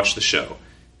in to watch the show.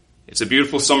 It's a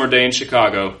beautiful summer day in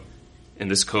Chicago, and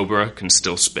this cobra can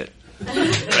still spit.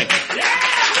 Thank you.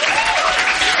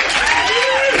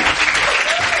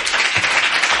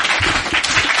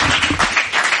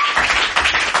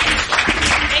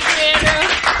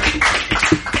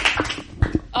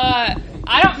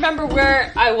 I don't remember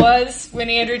where I was when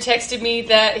Andrew texted me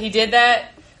that he did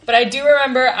that, but I do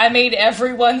remember I made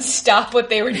everyone stop what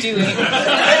they were doing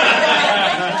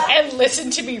and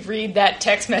listen to me read that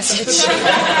text message.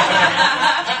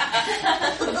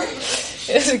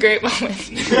 It was a great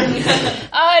moment.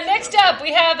 Next up,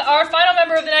 we have our final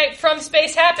member of the night from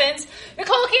Space Happens,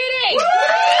 Nicole Keating!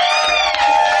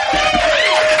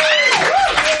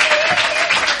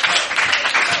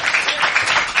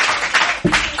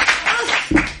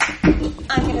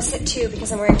 I'm going to sit too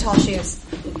because I'm wearing tall shoes.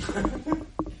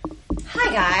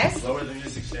 Hi, guys. Lower the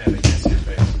music stand against your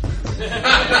face.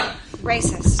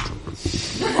 Racist.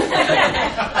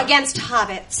 Against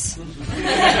hobbits.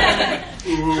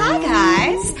 Hi,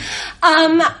 guys.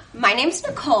 My name's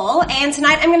Nicole, and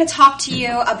tonight I'm going to talk to you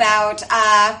about,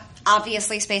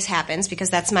 obviously, Space Happens, because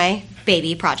that's my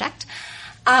baby project.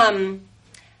 I'm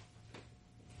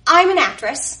an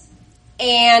actress,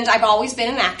 and I've always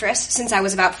been an actress since I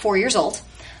was about 4 years old.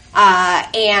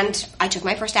 And I took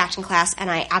my first acting class, and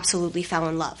I absolutely fell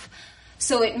in love.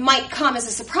 So it might come as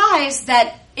a surprise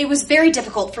that it was very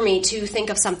difficult for me to think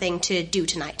of something to do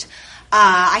tonight.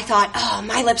 I thought, oh,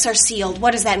 my lips are sealed.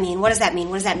 What does that mean? What does that mean?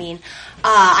 What does that mean?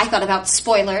 I thought about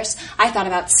spoilers. I thought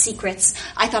about secrets.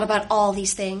 I thought about all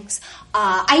these things.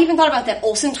 I even thought about that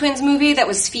Olsen Twins movie that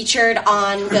was featured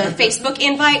on the Facebook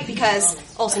invite, because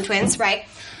Olsen Twins, right?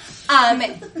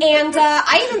 And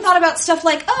I even thought about stuff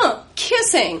like,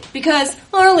 kissing, because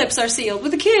our lips are sealed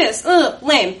with a kiss.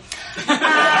 Lame.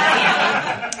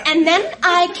 And then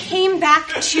I came back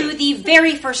to the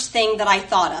very first thing that I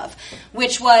thought of,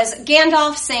 which was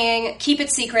Gandalf saying, keep it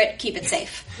secret, keep it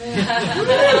safe.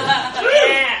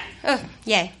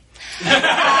 Yay.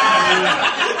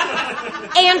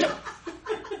 And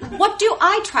what do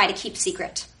I try to keep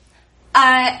secret?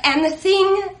 And the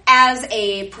thing, as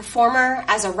a performer,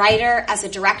 as a writer, as a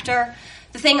director,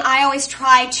 the thing I always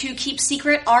try to keep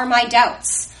secret are my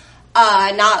doubts.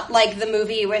 Not like the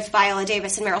movie with Viola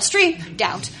Davis and Meryl Streep,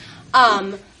 doubt.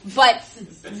 But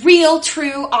real,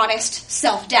 true, honest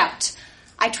self-doubt.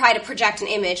 I try to project an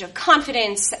image of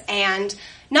confidence, and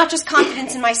not just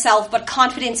confidence in myself, but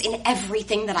confidence in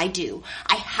everything that I do.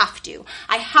 I have to.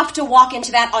 I have to walk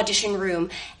into that audition room,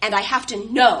 and I have to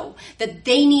know that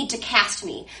they need to cast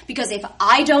me. Because if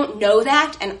I don't know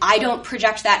that, and I don't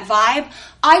project that vibe,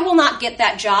 I will not get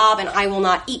that job, and I will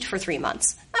not eat for 3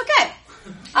 months. Okay.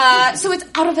 So it's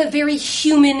out of a very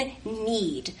human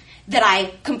need that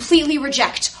I completely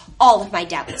reject all of my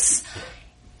doubts.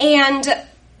 And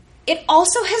it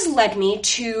also has led me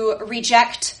to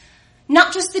reject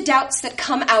not just the doubts that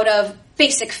come out of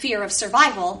basic fear of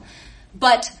survival,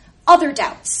 but other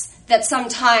doubts that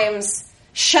sometimes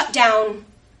shut down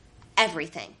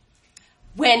everything.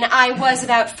 When I was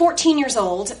about 14 years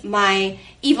old, my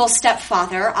evil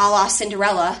stepfather, a la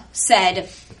Cinderella, said,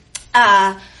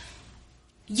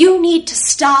 you need to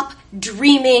stop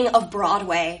dreaming of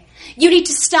Broadway. You need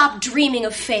to stop dreaming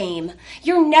of fame.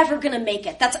 You're never going to make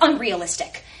it. That's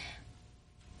unrealistic.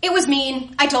 It was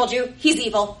mean. I told you. He's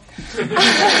evil.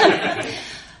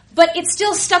 But it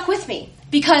still stuck with me,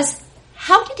 because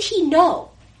how did he know?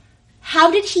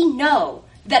 How did he know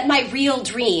that my real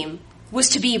dream was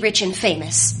to be rich and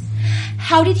famous?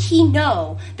 How did he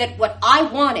know that what I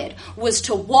wanted was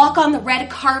to walk on the red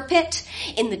carpet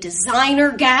in the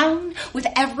designer gown with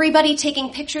everybody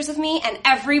taking pictures of me and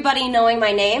everybody knowing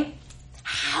my name?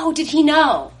 How did he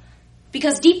know?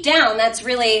 Because deep down, that's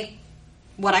really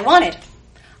what I wanted.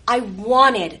 I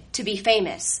wanted to be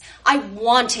famous. I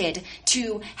wanted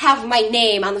to have my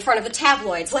name on the front of the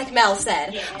tabloids, like Mel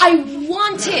said. Yeah. I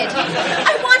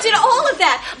wanted all of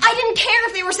that. I didn't care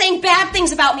if they were saying bad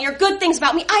things about me or good things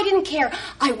about me. I didn't care.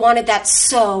 I wanted that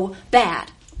so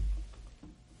bad.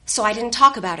 So I didn't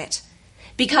talk about it.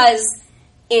 Because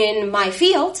in my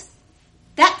field,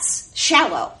 that's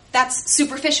shallow. That's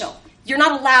superficial. You're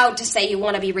not allowed to say you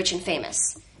want to be rich and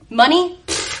famous. Money?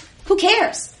 Pfft, who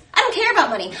cares? I don't care about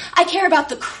money. I care about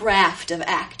the craft of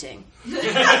acting.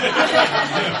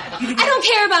 I don't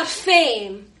care about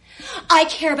fame. I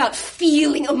care about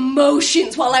feeling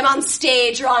emotions while I'm on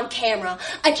stage or on camera.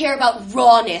 I care about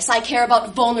rawness. I care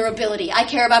about vulnerability. I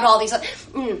care about all these...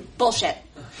 bullshit.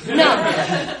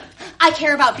 No. I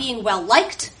care about being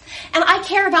well-liked, and I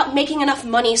care about making enough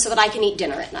money so that I can eat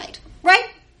dinner at night. Right?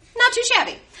 Not too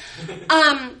shabby.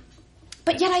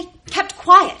 But yet I kept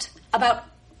quiet about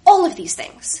all of these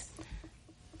things.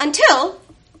 Until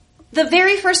the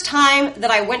very first time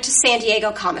that I went to San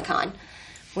Diego Comic-Con,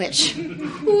 which,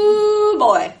 ooh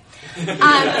boy.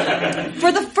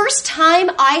 For the first time,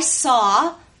 I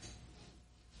saw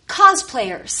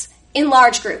cosplayers in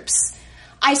large groups.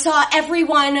 I saw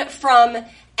everyone from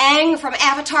Aang from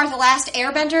Avatar: The Last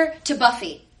Airbender to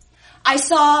Buffy. I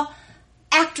saw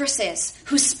actresses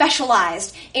who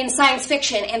specialized in science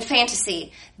fiction and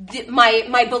fantasy,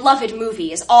 my beloved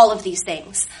movies, all of these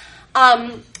things.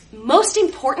 Most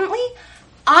importantly,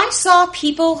 I saw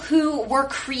people who were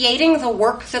creating the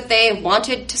work that they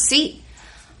wanted to see.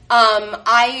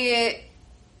 I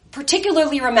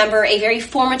particularly remember a very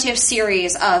formative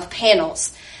series of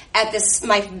panels at this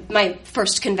my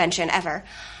first convention ever.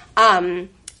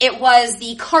 It was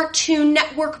the Cartoon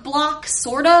Network block,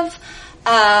 sort of.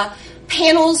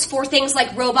 Panels for things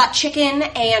like Robot Chicken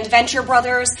and Venture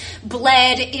Brothers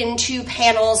bled into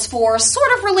panels for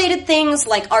sort of related things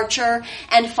like Archer,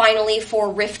 and finally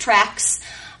for Riff Tracks.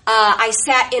 I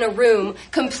sat in a room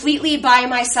completely by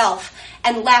myself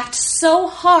and laughed so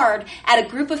hard at a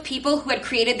group of people who had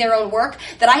created their own work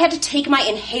that I had to take my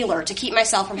inhaler to keep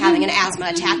myself from having an asthma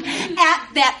attack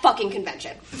at that fucking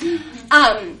convention.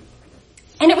 And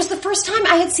it was the first time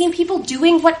I had seen people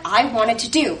doing what I wanted to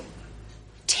do.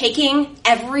 Taking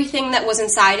everything that was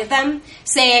inside of them,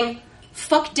 saying,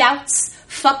 fuck doubts,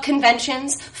 fuck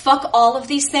conventions, fuck all of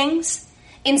these things.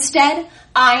 Instead,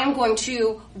 I am going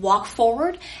to walk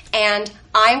forward and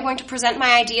I am going to present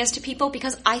my ideas to people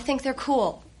because I think they're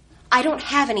cool. I don't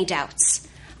have any doubts.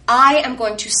 I am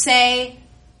going to say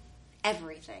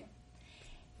everything.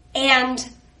 And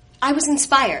I was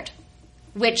inspired,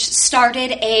 which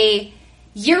started a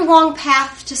year-long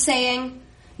path to saying,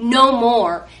 no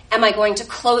more am I going to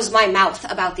close my mouth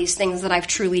about these things that I've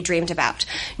truly dreamed about.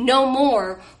 No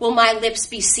more will my lips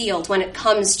be sealed when it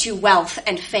comes to wealth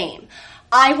and fame.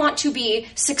 I want to be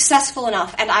successful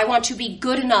enough and I want to be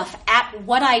good enough at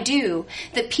what I do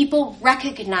that people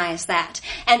recognize that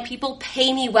and people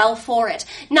pay me well for it.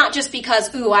 Not just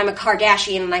because, ooh, I'm a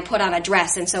Kardashian and I put on a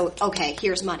dress and so, okay,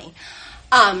 here's money.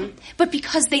 But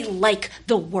because they like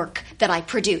the work that I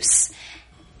produce.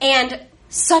 And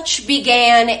such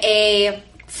began a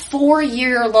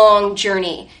 4-year-long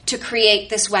journey to create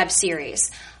this web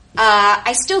series.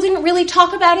 I still didn't really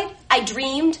talk about it. I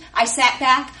dreamed, I sat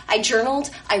back, I journaled,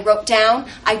 I wrote down,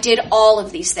 I did all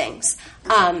of these things.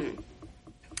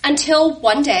 Until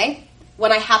one day,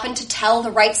 when I happened to tell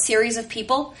the right series of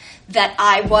people that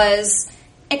I was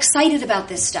excited about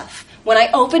this stuff. When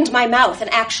I opened my mouth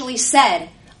and actually said,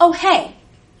 oh hey,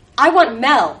 I want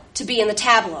Mel to be in the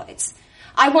tabloids.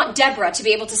 I want Deborah to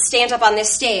be able to stand up on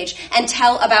this stage and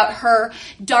tell about her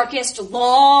darkest,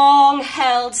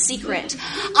 long-held secret.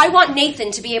 I want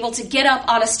Nathan to be able to get up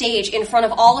on a stage in front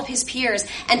of all of his peers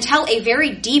and tell a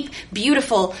very deep,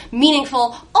 beautiful,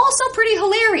 meaningful, also pretty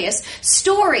hilarious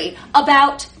story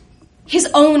about his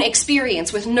own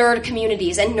experience with nerd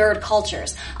communities and nerd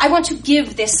cultures. I want to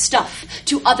give this stuff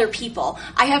to other people.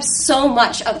 I have so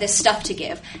much of this stuff to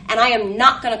give, and I am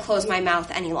not going to close my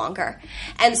mouth any longer.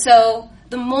 And so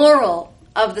the moral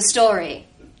of the story,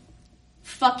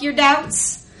 fuck your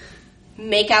doubts,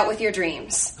 make out with your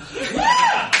dreams.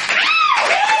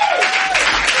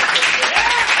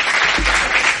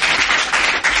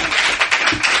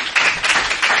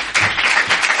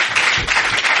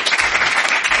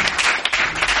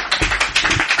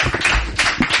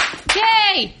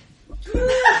 Yay!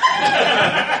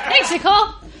 Thanks, Nicole.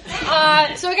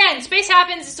 So again, Space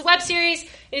Happens is a web series.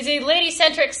 It is a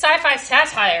lady-centric sci-fi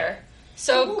satire.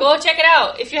 So go check it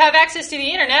out. If you have access to the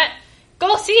internet,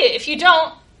 go see it. If you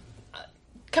don't,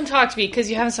 come talk to me because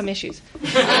you're having some issues.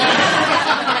 We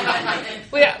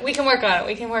can work on it.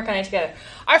 We can work on it together.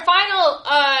 Our final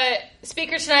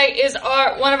speaker tonight is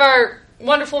one of our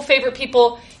wonderful favorite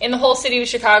people in the whole city of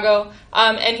Chicago,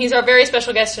 and he's our very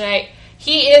special guest tonight.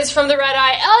 He is from the Red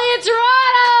Eye, Elliott Serrano!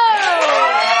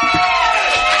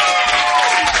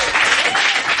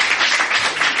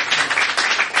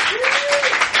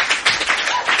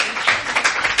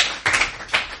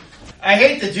 I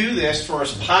hate to do this for a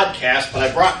podcast, but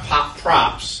I brought pop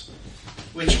props,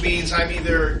 which means I'm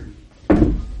either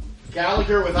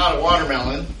Gallagher without a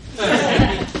watermelon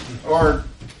or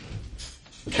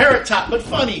Carrot Top, but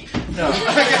funny. No.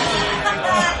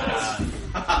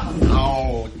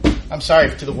 Oh, I'm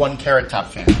sorry to the one Carrot Top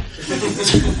fan.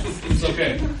 It's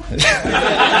okay.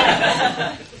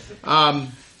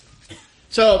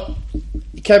 So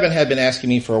Kevin had been asking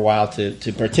me for a while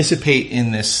to participate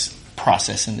in this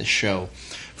process, in this show,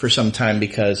 for some time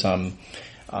because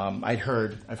I've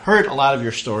heard a lot of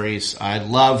your stories. I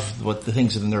love what the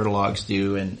things that the Nerdologues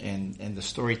do and the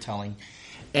storytelling.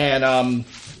 And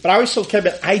but I always told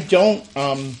Kevin I don't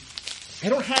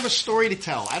have a story to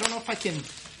tell. I don't know if I can,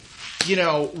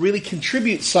 really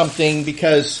contribute something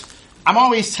because I'm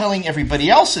always telling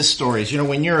everybody else's stories.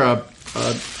 When you're a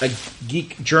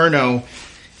geek journo,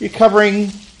 you're covering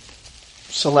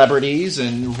celebrities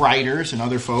and writers and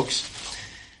other folks.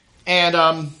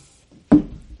 And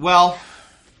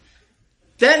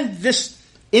then this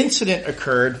incident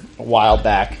occurred a while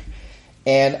back,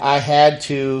 and I had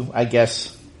to, I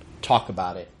guess, talk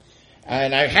about it.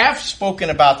 And I have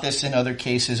spoken about this in other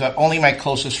cases. Only my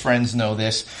closest friends know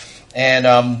this.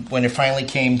 And when it finally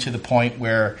came to the point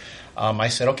where I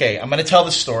said, okay, I'm going to tell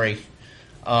the story.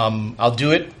 I'll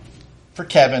do it for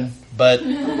Kevin, but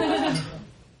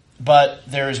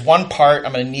there is one part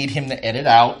I'm going to need him to edit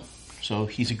out. So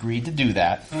he's agreed to do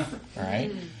that. All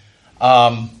right.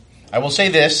 I will say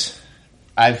this.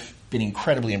 I've been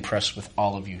incredibly impressed with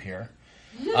all of you here.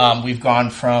 We've gone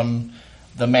from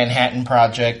the Manhattan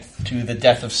Project to the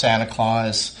death of Santa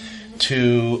Claus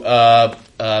to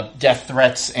death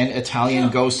threats and Italian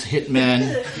ghost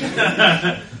hitmen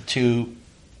to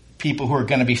people who are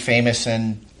going to be famous,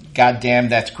 and goddamn,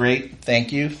 that's great.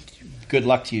 Thank you. Good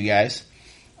luck to you guys.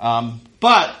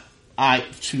 But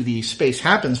to the Space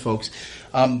Happens folks,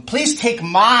 please take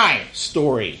my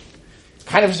story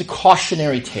kind of as a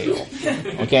cautionary tale,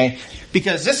 okay?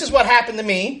 Because this is what happened to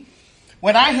me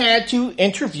when I had to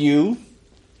interview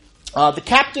the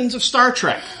captains of Star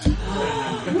Trek.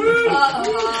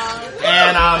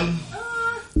 And,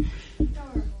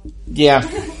 yeah.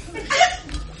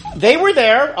 They were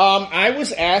there. I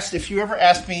was asked, if you ever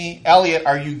asked me, Elliott,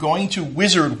 are you going to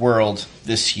Wizard World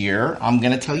this year? I'm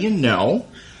going to tell you no.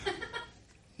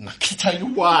 I'm not going to tell you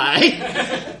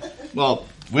why. Well,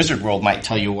 Wizard World might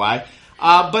tell you why.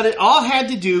 But it all had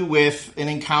to do with an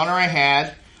encounter I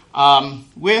had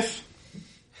with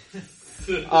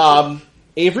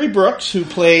Avery Brooks, who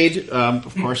played,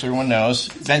 of course everyone knows,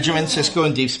 Benjamin Sisko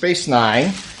in Deep Space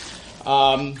Nine.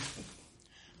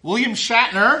 William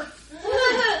Shatner.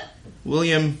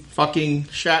 William fucking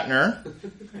Shatner.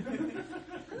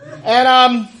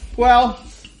 And,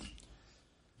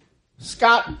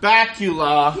 Scott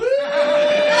Bakula.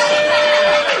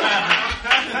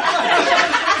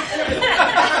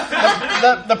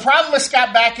 The problem with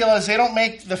Scott Bakula is they don't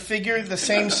make the figure the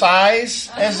same size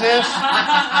as this.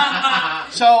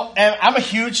 So, and I'm a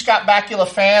huge Scott Bakula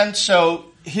fan, so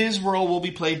his role will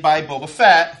be played by Boba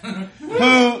Fett,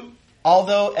 who,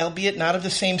 although albeit not of the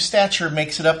same stature,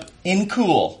 makes it up in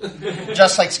cool,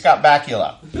 just like Scott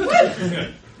Bakula.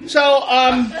 So,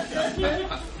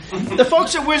 the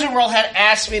folks at Wizard World had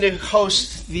asked me to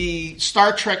host the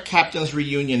Star Trek Captains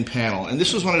Reunion panel, and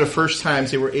this was one of the first times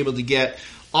they were able to get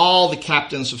all the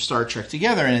captains of Star Trek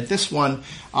together. And at this one,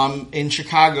 in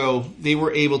Chicago, they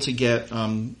were able to get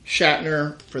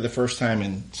Shatner for the first time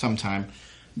in some time,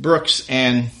 Brooks,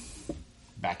 and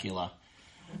Bakula.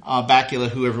 Bakula,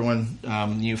 who everyone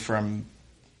knew from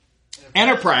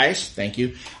Enterprise, thank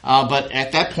you. But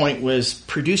at that point was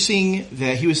producing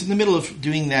he was in the middle of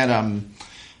doing that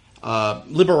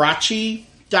Liberace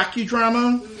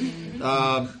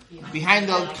docudrama, Behind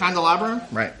the Candelabra.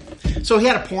 Right. So he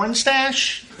had a porn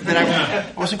stash that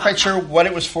I wasn't quite sure what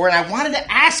it was for, and I wanted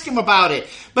to ask him about it.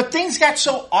 But things got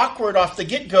so awkward off the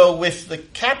get-go with the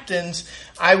captains,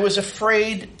 I was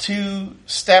afraid to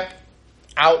step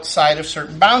outside of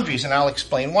certain boundaries, and I'll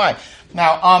explain why.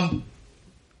 Now,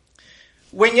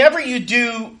 whenever you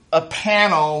do a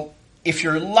panel, if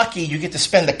you're lucky, you get to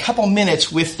spend a couple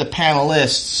minutes with the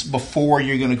panelists before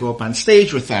you're going to go up on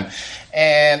stage with them.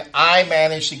 And I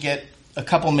managed to get a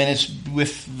couple minutes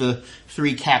with the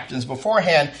three captains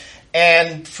beforehand.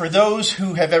 And for those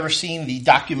who have ever seen the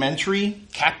documentary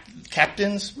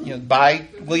Captains, by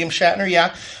William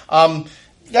Shatner,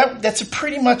 that's a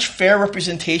pretty much fair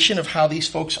representation of how these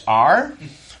folks are.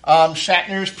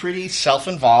 Shatner's pretty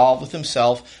self-involved with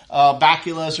himself.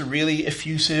 Bakula is a really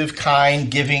effusive,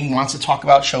 kind, giving, wants to talk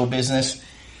about show business.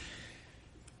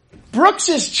 Brooks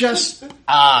is just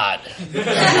odd.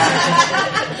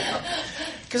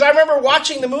 Because I remember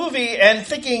watching the movie and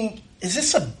thinking, is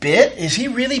this a bit? Is he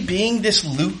really being this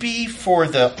loopy for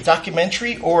the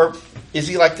documentary, or is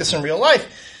he like this in real life?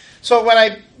 So when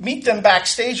I meet them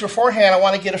backstage beforehand, I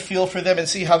want to get a feel for them and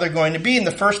see how they're going to be. And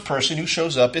the first person who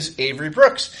shows up is Avery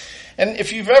Brooks. And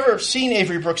if you've ever seen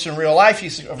Avery Brooks in real life,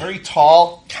 he's a very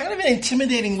tall, kind of an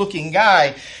intimidating-looking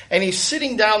guy. And he's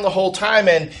sitting down the whole time,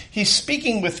 and he's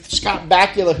speaking with Scott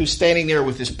Bakula, who's standing there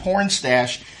with his porn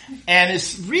stash. And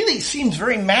it really seems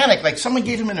very manic, like someone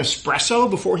gave him an espresso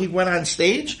before he went on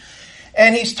stage.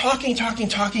 And he's talking,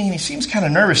 and he seems kind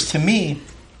of nervous to me.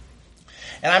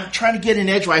 And I'm trying to get in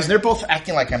edgewise, and they're both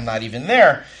acting like I'm not even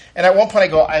there. And at one point I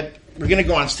go, we're going to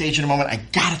go on stage in a moment. I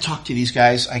got to talk to these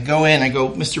guys. I go in, I go,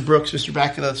 Mr. Brooks, Mr.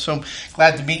 Bakula, so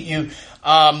glad to meet you.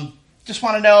 Just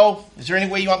want to know, is there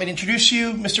any way you want me to introduce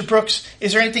you, Mr. Brooks?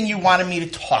 Is there anything you wanted me to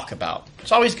talk about?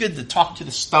 It's always good to talk to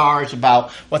the stars about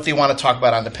what they want to talk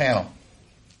about on the panel.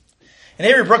 And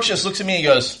Avery Brooks just looks at me and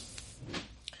goes,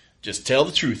 just tell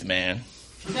the truth, man.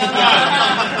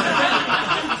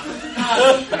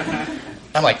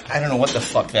 I'm like, I don't know what the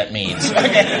fuck that means.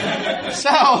 Okay. So,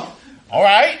 all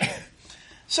right.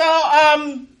 So,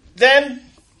 then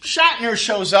Shatner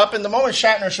shows up, and the moment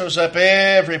Shatner shows up,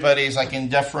 everybody's like in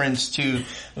deference to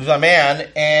the man,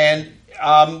 and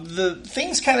the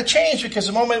things kind of change because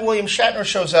the moment William Shatner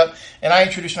shows up, and I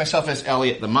introduce myself as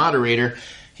Elliott, the moderator,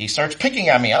 he starts picking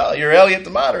on me. Oh, you're Elliott the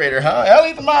moderator, huh?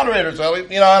 Elliott the moderator,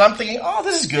 Elliott, and I'm thinking, oh,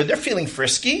 this is good. They're feeling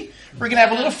frisky. We're going to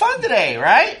have a little fun today,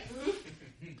 right?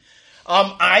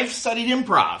 I've studied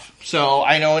improv, so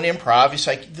I know in improv, it's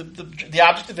like the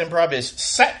object of improv is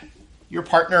set your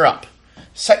partner up.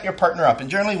 Set your partner up. And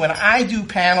generally when I do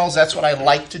panels, that's what I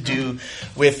like to do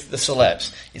with the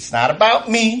celebs. It's not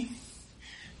about me.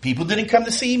 People didn't come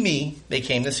to see me. They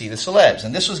came to see the celebs.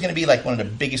 And this was going to be like one of the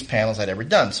biggest panels I'd ever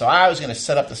done. So I was going to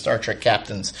set up the Star Trek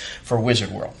captains for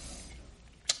Wizard World.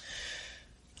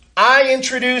 I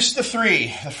introduced the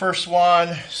three. The first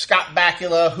one, Scott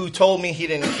Bakula, who told me he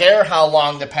didn't care how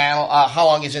long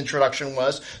his introduction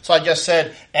was. So I just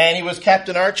said, and he was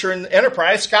Captain Archer in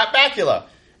Enterprise, Scott Bakula.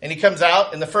 And he comes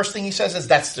out, and the first thing he says is,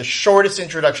 that's the shortest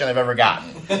introduction I've ever gotten.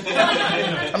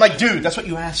 I'm like, dude, that's what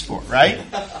you asked for, right?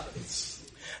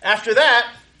 After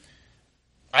that,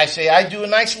 I say I do a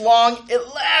nice, long,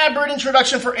 elaborate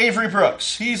introduction for Avery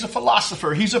Brooks. He's a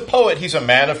philosopher. He's a poet. He's a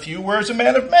man of few words, a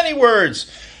man of many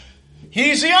words.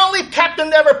 He's the only captain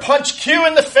to ever punch Q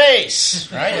in the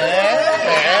face. Right?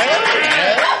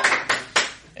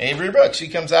 Avery Brooks, he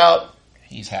comes out.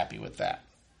 He's happy with that.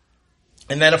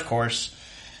 And then, of course,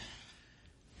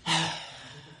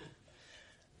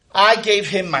 I gave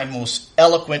him my most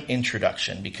eloquent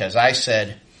introduction because I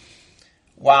said,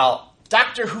 while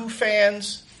Doctor Who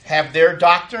fans have their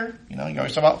doctor, you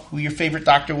always talk about who your favorite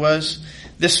doctor was,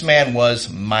 this man was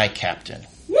my captain.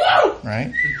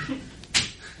 Right?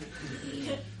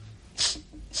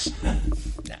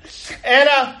 And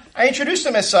I introduced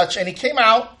him as such, and he came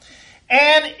out,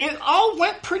 and it all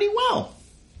went pretty well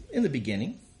in the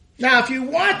beginning. Now, if you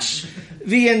watch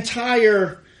the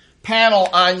entire panel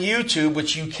on YouTube,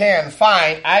 which you can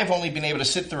find, I've only been able to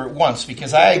sit through it once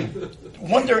because I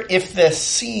wonder if the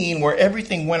scene where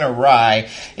everything went awry,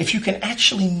 if you can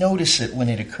actually notice it when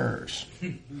it occurs.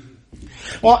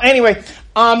 Well, anyway,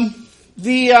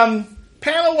 the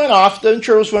panel went off, the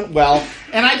intros went well,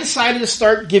 and I decided to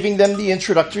start giving them the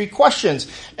introductory questions.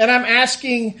 And I'm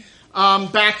asking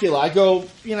Bakula, I go,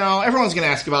 everyone's going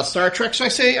to ask about Star Trek, so I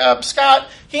say, Scott,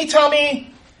 can you tell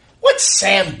me, what's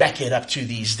Sam Beckett up to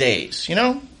these days?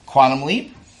 Quantum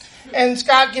Leap. And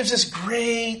Scott gives this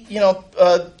great,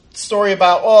 story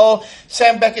about,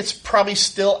 Sam Beckett's probably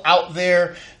still out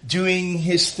there doing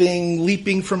his thing,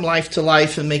 leaping from life to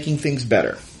life and making things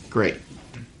better. Great.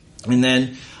 And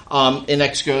then it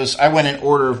next goes, I went in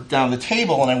order down the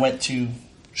table, and I went to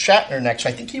Shatner next.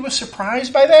 I think he was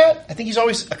surprised by that. I think he's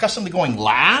always accustomed to going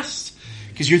last,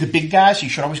 because you're the big guy, so you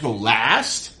should always go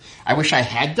last. I wish I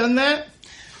had done that.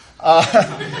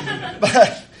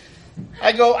 But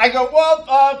I go,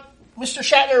 well, Mr.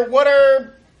 Shatner, what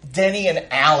are Denny and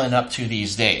Alan up to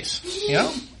these days?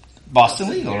 Boston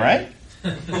Legal, right?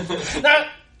 Now,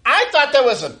 I thought that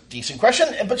was a decent question,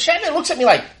 but Shatner looks at me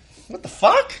like, what the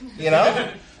fuck?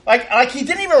 Like he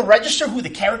didn't even register who the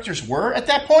characters were at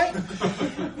that point.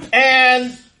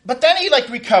 But then he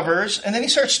recovers, and then he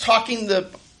starts talking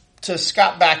to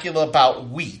Scott Bakula about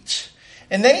wheat.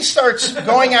 And then he starts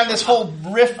going on this whole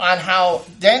riff on how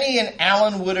Denny and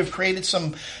Alan would have created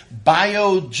some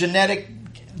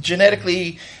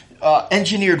genetically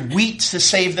engineered wheat to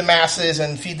save the masses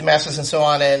and feed the masses and so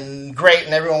on, and great,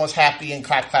 and everyone was happy, and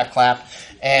clap, clap, clap.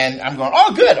 And I'm going,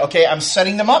 oh, good, okay, I'm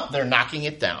setting them up. They're knocking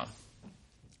it down.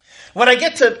 When I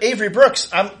get to Avery Brooks,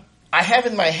 I have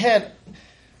in my head,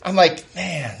 I'm like,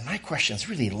 man, my question's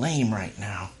really lame right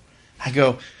now. I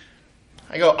go,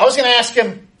 I was going to ask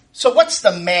him, so what's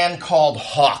the man called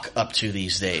Hawk up to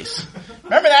these days?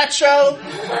 Remember that show?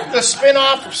 The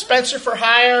spin-off of Spencer for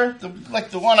Hire?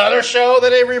 The one other show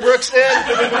that Avery Brooks did?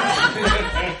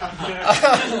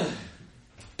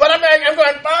 But I'm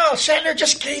going, wow, Shatner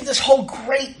just gave this whole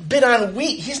great bit on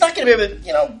wheat. He's not going to be able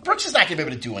to, Brooks is not going to be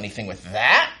able to do anything with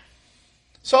that.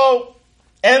 So,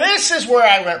 and this is where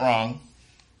I went wrong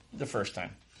the first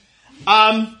time.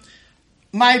 My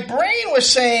brain was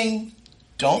saying,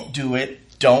 don't do it,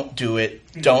 don't do it,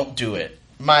 don't do it.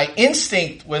 My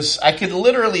instinct was, I could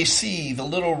literally see the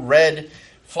little red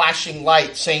flashing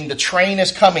light saying the train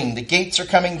is coming, the gates are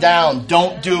coming down,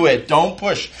 don't do it, don't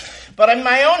push. But in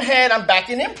my own head, I'm back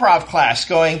in improv class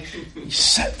going,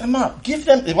 set them up, give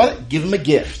them a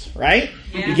gift, right?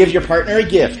 Yeah. You give your partner a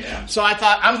gift. Yeah. So I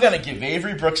thought, I'm going to give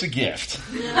Avery Brooks a gift.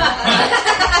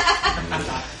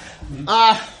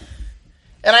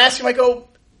 And I asked him, I go,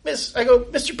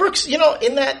 Mr. Brooks,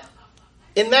 in that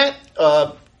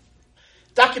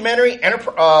documentary,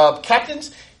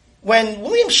 Captains, when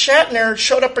William Shatner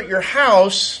showed up at your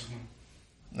house,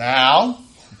 now,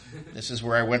 this is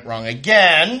where I went wrong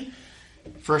again.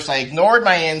 First, I ignored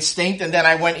my instinct, and then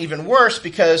I went even worse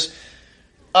because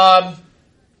I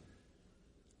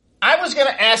was going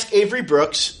to ask Avery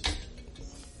Brooks,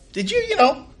 did you,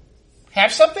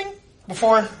 have something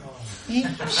before he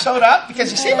showed up?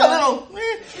 Because you seem a little...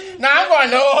 Now I'm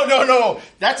going, no.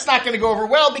 That's not going to go over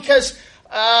well because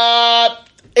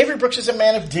Avery Brooks is a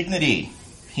man of dignity.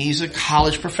 He's a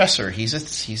college professor. He's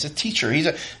a teacher.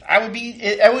 I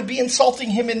would be insulting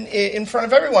him in front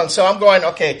of everyone. So I'm going,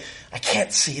 okay, I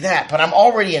can't see that, but I'm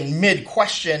already in mid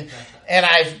question, and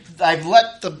I've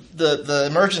let the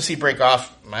emergency brake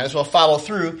off. Might as well follow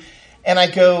through. And I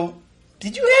go,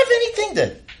 did you have anything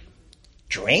to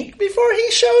drink before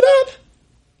he showed up?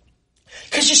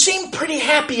 Because you seemed pretty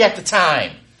happy at the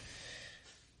time.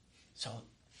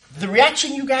 The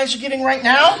reaction you guys are getting right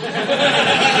now?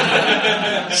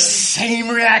 Same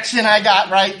reaction I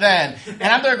got right then. And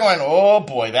I'm there going, oh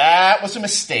boy, that was a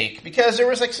mistake. Because there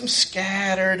was some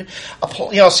scattered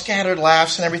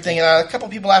laughs and everything. And a couple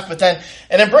people laughed, and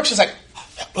then Brooks was like,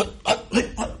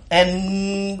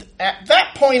 and at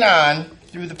that point on,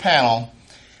 through the panel,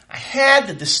 I had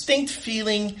the distinct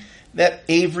feeling that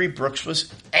Avery Brooks was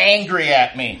angry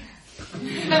at me.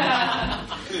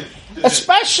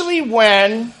 Especially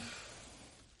when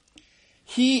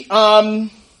he took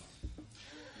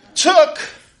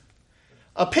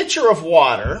a pitcher of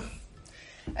water,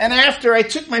 and after I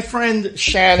took my friend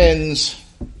Shannon's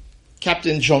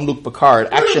Captain Jean-Luc Picard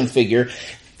action figure,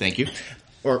 thank you,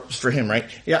 or for him, right?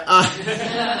 Yeah.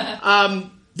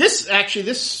 This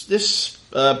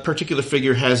particular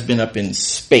figure has been up in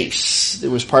space. It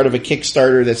was part of a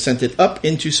Kickstarter that sent it up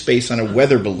into space on a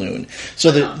weather balloon. So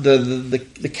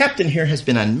the captain here has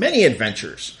been on many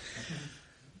adventures.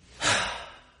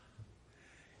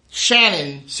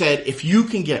 Shannon said, if you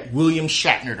can get William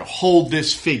Shatner to hold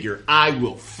this figure, I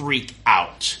will freak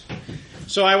out.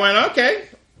 So I went, okay.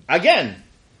 Again,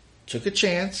 took a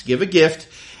chance, give a gift.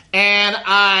 And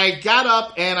I got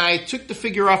up and I took the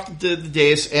figure off the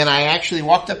dais, and I actually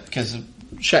walked up because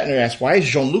Shatner asked, why is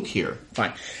Jean-Luc here?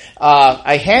 Fine.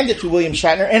 I hand it to William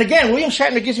Shatner, and again, William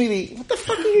Shatner gives me the, what the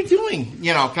fuck are you doing?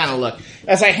 Kind of look.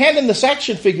 As I hand him this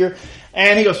action figure,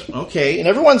 and he goes, okay, and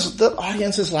the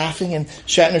audience is laughing, and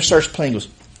Shatner starts playing, goes,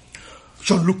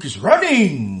 Jean-Luc is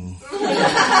running!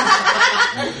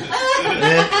 And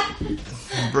then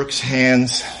Brooks'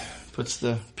 hands puts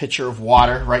the pitcher of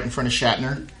water right in front of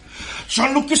Shatner.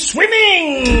 Jean-Luc is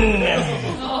swimming!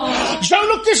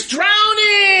 Jean-Luc is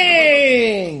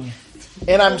drowning!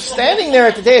 And I'm standing there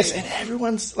at the dais, and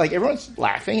everyone's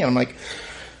laughing, and I'm like,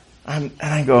 and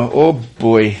I go, oh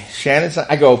boy, Shannon's not,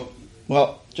 I go,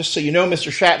 well, just so you know,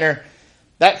 Mr. Shatner,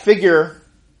 that figure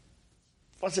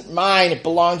wasn't mine, it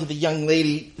belonged to the young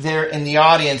lady there in the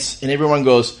audience, and everyone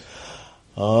goes,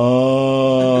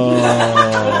 oh.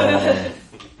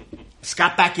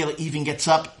 Scott Bakula even gets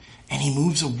up, and he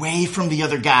moves away from the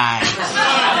other guy.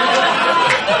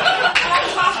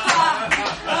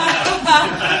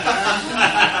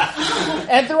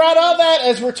 And throughout all that,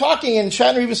 as we're talking, and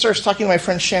Shatner even starts talking to my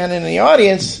friend Shannon in the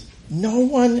audience, no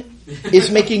one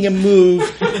is making a move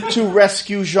to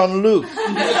rescue Jean-Luc.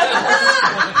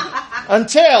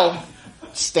 Until,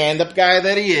 stand-up guy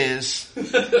that he is,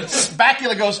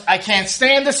 Bakula goes, I can't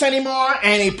stand this anymore,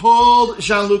 and he pulled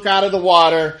Jean-Luc out of the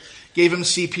water, gave him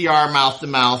CPR mouth to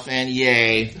mouth, and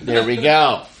yay, there we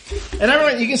go. And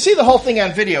everyone, you can see the whole thing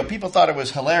on video. People thought it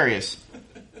was hilarious.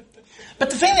 But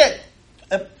the thing that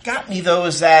got me, though,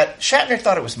 is that Shatner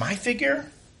thought it was my figure.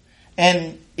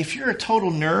 And if you're a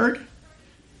total nerd,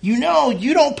 you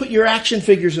don't put your action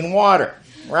figures in water,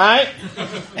 right?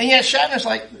 And yet Shatner's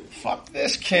like, fuck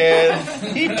this kid.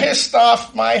 He pissed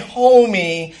off my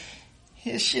homie.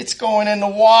 His shit's going in the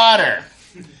water.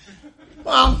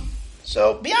 Well,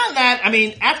 so beyond that,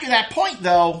 after that point,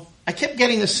 though, I kept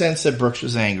getting the sense that Brooks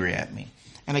was angry at me.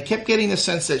 And I kept getting the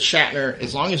sense that Shatner,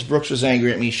 as long as Brooks was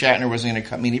angry at me, Shatner wasn't going to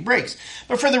cut me any breaks.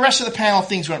 But for the rest of the panel,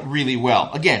 things went really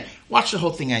well. Again, watch the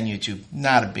whole thing on YouTube.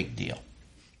 Not a big deal.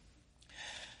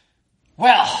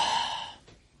 Well,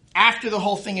 after the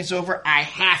whole thing is over, I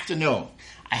have to know,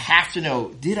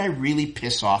 did I really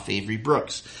piss off Avery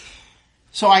Brooks?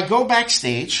 So I go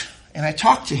backstage, and I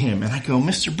talk to him, and I go,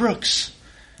 Mr. Brooks,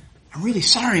 I'm really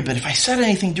sorry, but if I said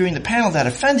anything during the panel that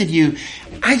offended you,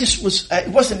 it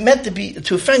wasn't meant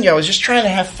to offend you. I was just trying to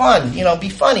have fun, be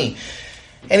funny.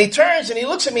 And he turns, and he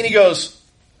looks at me, and he goes,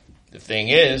 the thing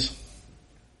is,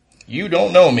 you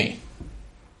don't know me.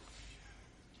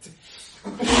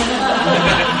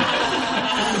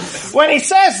 When he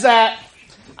says that,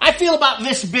 I feel about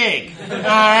this big, all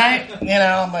right?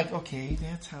 I'm like, okay,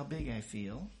 that's how big I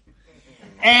feel.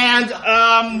 And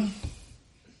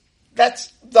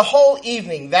that's that whole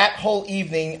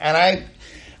evening, and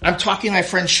I'm talking to my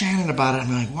friend Shannon about it.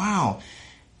 I'm like, wow,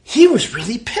 he was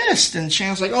really pissed. And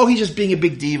Shannon's like, oh, he's just being a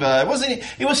big diva.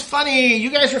 It was funny. You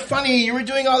guys were funny. You were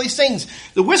doing all these things.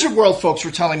 The Wizard World folks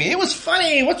were telling me, it was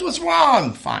funny. What's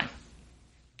wrong? Fine.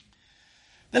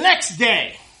 The next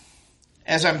day,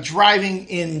 as I'm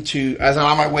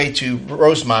on my way to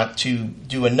Rosemont to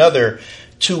do another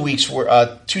 2 days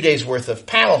worth of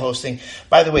panel hosting.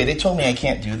 By the way, they told me I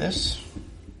can't do this.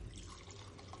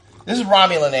 This is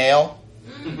Romulan ale.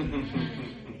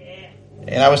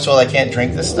 And I was told I can't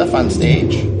drink this stuff on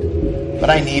stage. But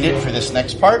I need it for this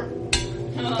next part.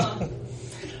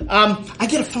 I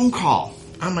get a phone call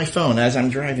on my phone as I'm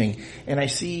driving. And I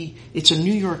see it's a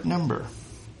New York number.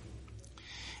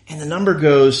 And the number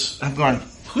goes, I'm going,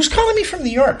 who's calling me from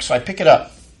New York? So I pick it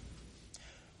up.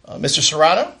 Mr.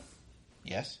 Serrano?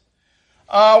 Yes.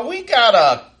 We got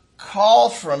a call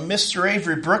from Mr.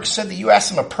 Avery Brooks, said that you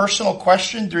asked him a personal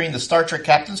question during the Star Trek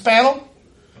Captain's panel.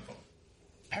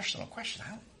 Personal question?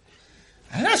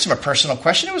 I didn't ask him a personal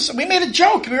question. We made a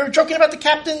joke. We were joking about the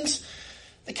captain's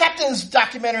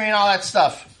documentary and all that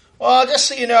stuff. Well, just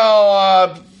so you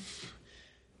know,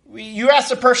 you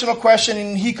asked a personal question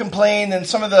and he complained and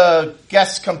some of the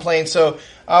guests complained, so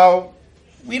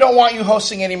we don't want you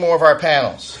hosting any more of our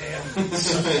panels.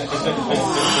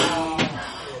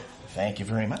 Thank you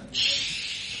very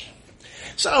much.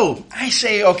 So I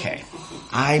say, okay,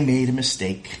 I made a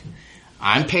mistake.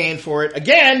 I'm paying for it.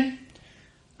 Again,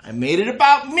 I made it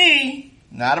about me,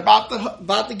 not about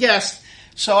the guest.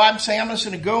 So I'm saying I'm just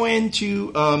going to go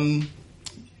into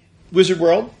Wizard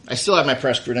World. I still have my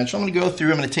press credential. I'm going to go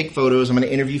through. I'm going to take photos. I'm going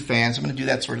to interview fans. I'm going to do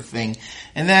that sort of thing.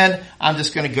 And then I'm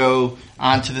just going to go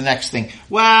on to the next thing.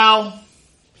 Well,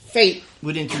 fate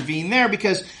would intervene there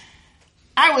because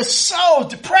I was so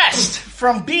depressed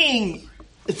from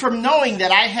knowing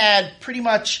that I had pretty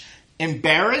much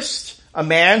embarrassed a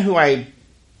man who I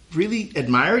really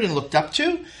admired and looked up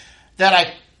to,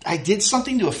 that I did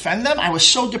something to offend them. I was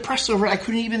so depressed over it, I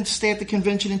couldn't even stay at the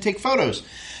convention and take photos.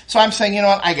 So I'm saying, you know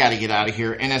what, I got to get out of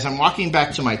here. And as I'm walking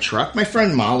back to my truck, my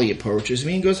friend Molly approaches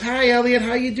me and goes, hi, Elliott,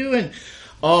 how you doing?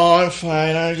 Oh, I'm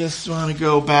fine. I just want to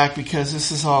go back because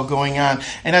this is all going on.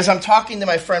 And as I'm talking to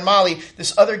my friend Molly,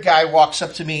 this other guy walks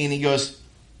up to me and he goes,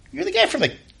 you're the guy from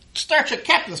the Star Trek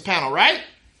Captain's panel, right?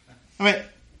 I went,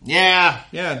 yeah.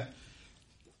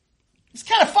 It's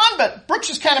kind of fun, but Brooks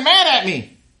is kind of mad at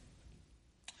me.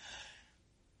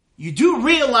 You do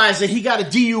realize that he got a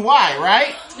DUI,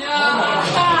 right?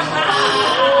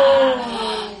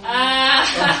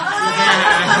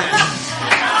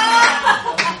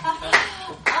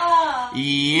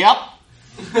 Yep.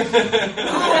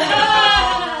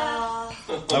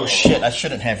 Oh shit, I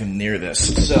shouldn't have him near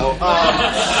this. So,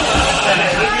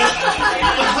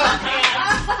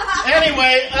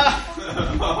 anyway,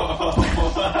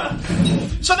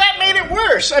 so that made it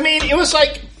worse. I mean, it was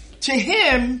like, to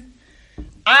him,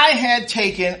 I had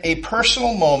taken a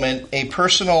personal moment, a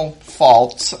personal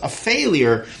fault, a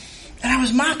failure, and I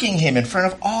was mocking him in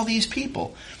front of all these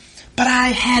people. But I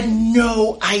had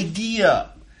no idea.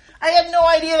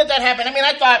 that happened. I mean,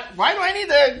 I thought, why do I need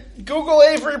to Google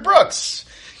Avery Brooks?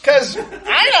 Because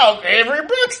I know Avery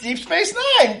Brooks, Deep Space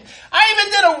Nine.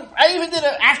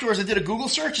 Afterwards, I did a Google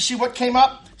search to see what came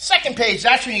up. Second page,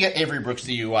 that's when you get Avery Brooks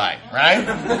DUI,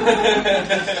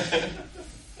 right?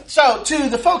 So, to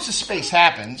the folks of Space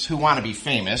Happens who want to be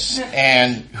famous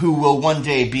and who will one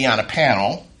day be on a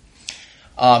panel,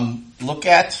 look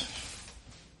at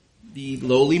the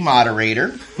lowly moderator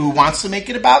who wants to make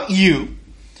it about you.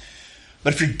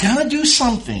 But if you're going to do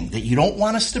something that you don't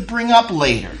want us to bring up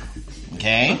later,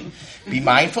 okay, be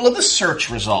mindful of the search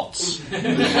results.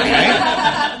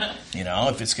 Okay? You know,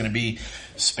 if it's going to be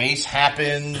space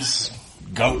happens,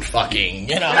 goat fucking,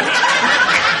 you know.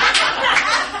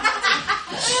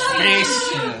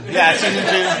 Space. Yeah, season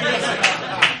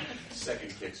 2. Second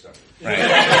Kickstarter.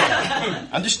 Right.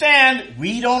 Understand,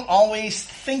 we don't always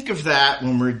think of that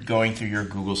when we're going through your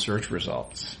Google search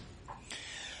results.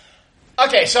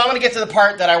 Okay, so I'm going to get to the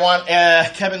part that I want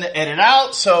Kevin to edit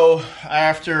out. So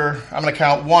after, I'm going to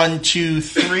count 1, 2,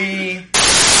 3.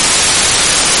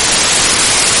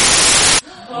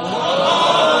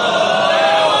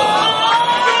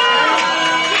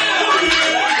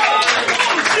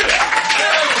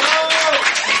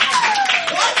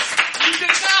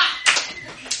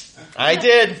 I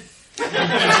did.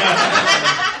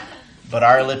 But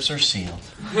our lips are sealed.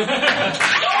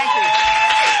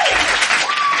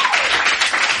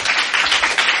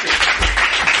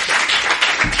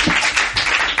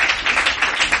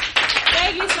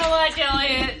 Thank you so much,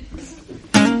 Elliott.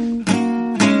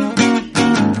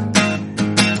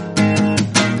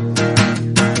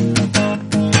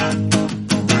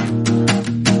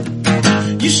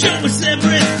 You show us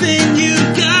everything you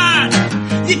got.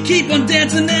 You keep on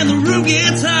dancing and the room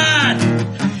gets hot.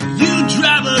 You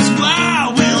drive us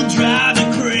wild, we'll drive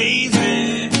you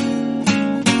crazy.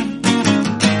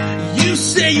 You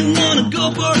say you wanna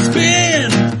go for a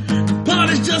spin. The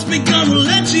party's just begun, we'll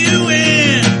let you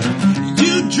in.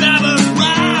 You drive us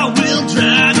wild, we'll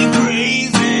drive you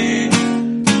crazy.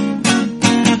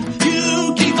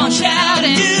 You keep on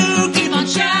shouting, you keep on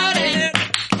shouting.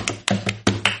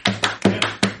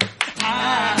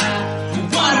 I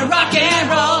wanna rock and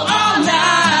roll all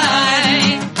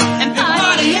night and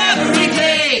party every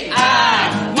day.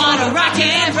 I wanna rock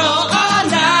and roll all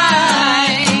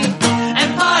night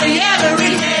and party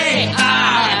every day.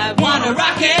 I wanna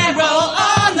rock and roll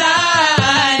all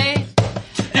night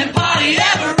and party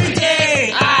every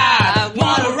day. I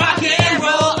wanna rock and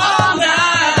roll all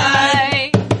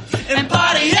night and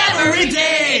party every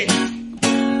day.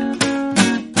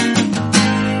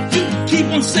 You keep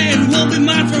on saying we'll be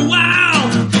mine for a while.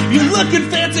 You're looking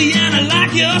fancy and I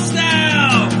like your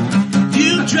style.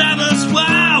 You drive us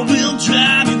wild, we'll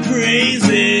drive you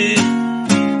crazy.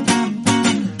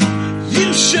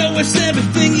 You show us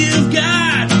everything you've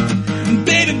got.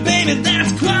 Baby, baby,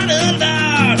 that's quite a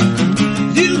lot.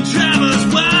 You drive us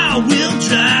wild, we'll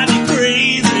drive you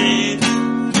crazy.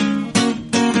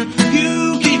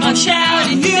 You keep on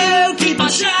shouting, you keep on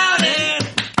shouting.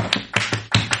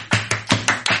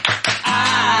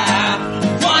 I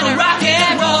wanna rock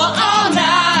and roll all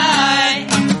night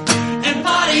and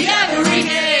party every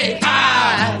day.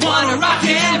 I wanna rock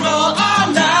and roll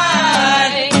all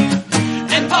night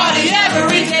and party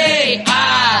every day.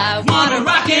 I wanna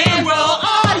rock and roll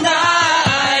all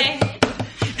night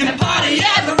and party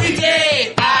every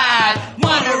day. I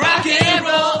wanna rock and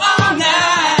roll all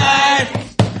night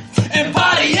and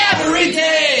party every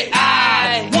day.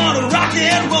 I wanna rock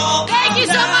and roll. Thank you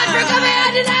so much for coming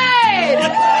out tonight.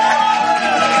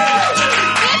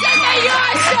 This is the Your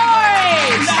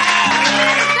Stories.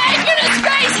 Thank you to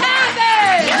Space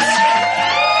Happens.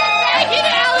 Thank you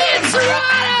to Elliott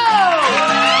Serrano.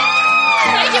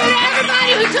 Thank you to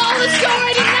everybody who told the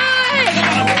story tonight.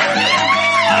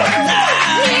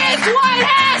 He is Dwight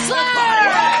Hassler.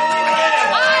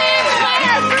 I am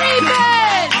Claire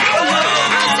Freeman.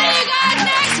 We'll see you guys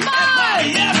next month.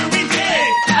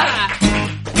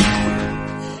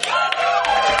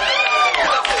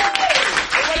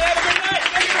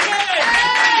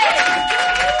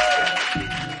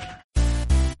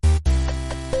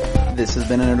 This has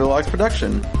been a Nerdologues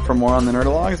production. For more on the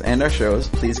Nerdologues and our shows,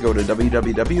 please go to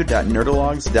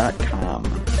www.nerdologues.com.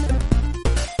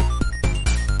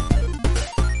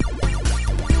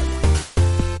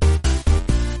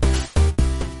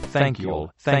 Thank you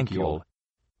all.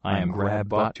 I am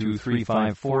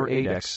GrabBot23548X.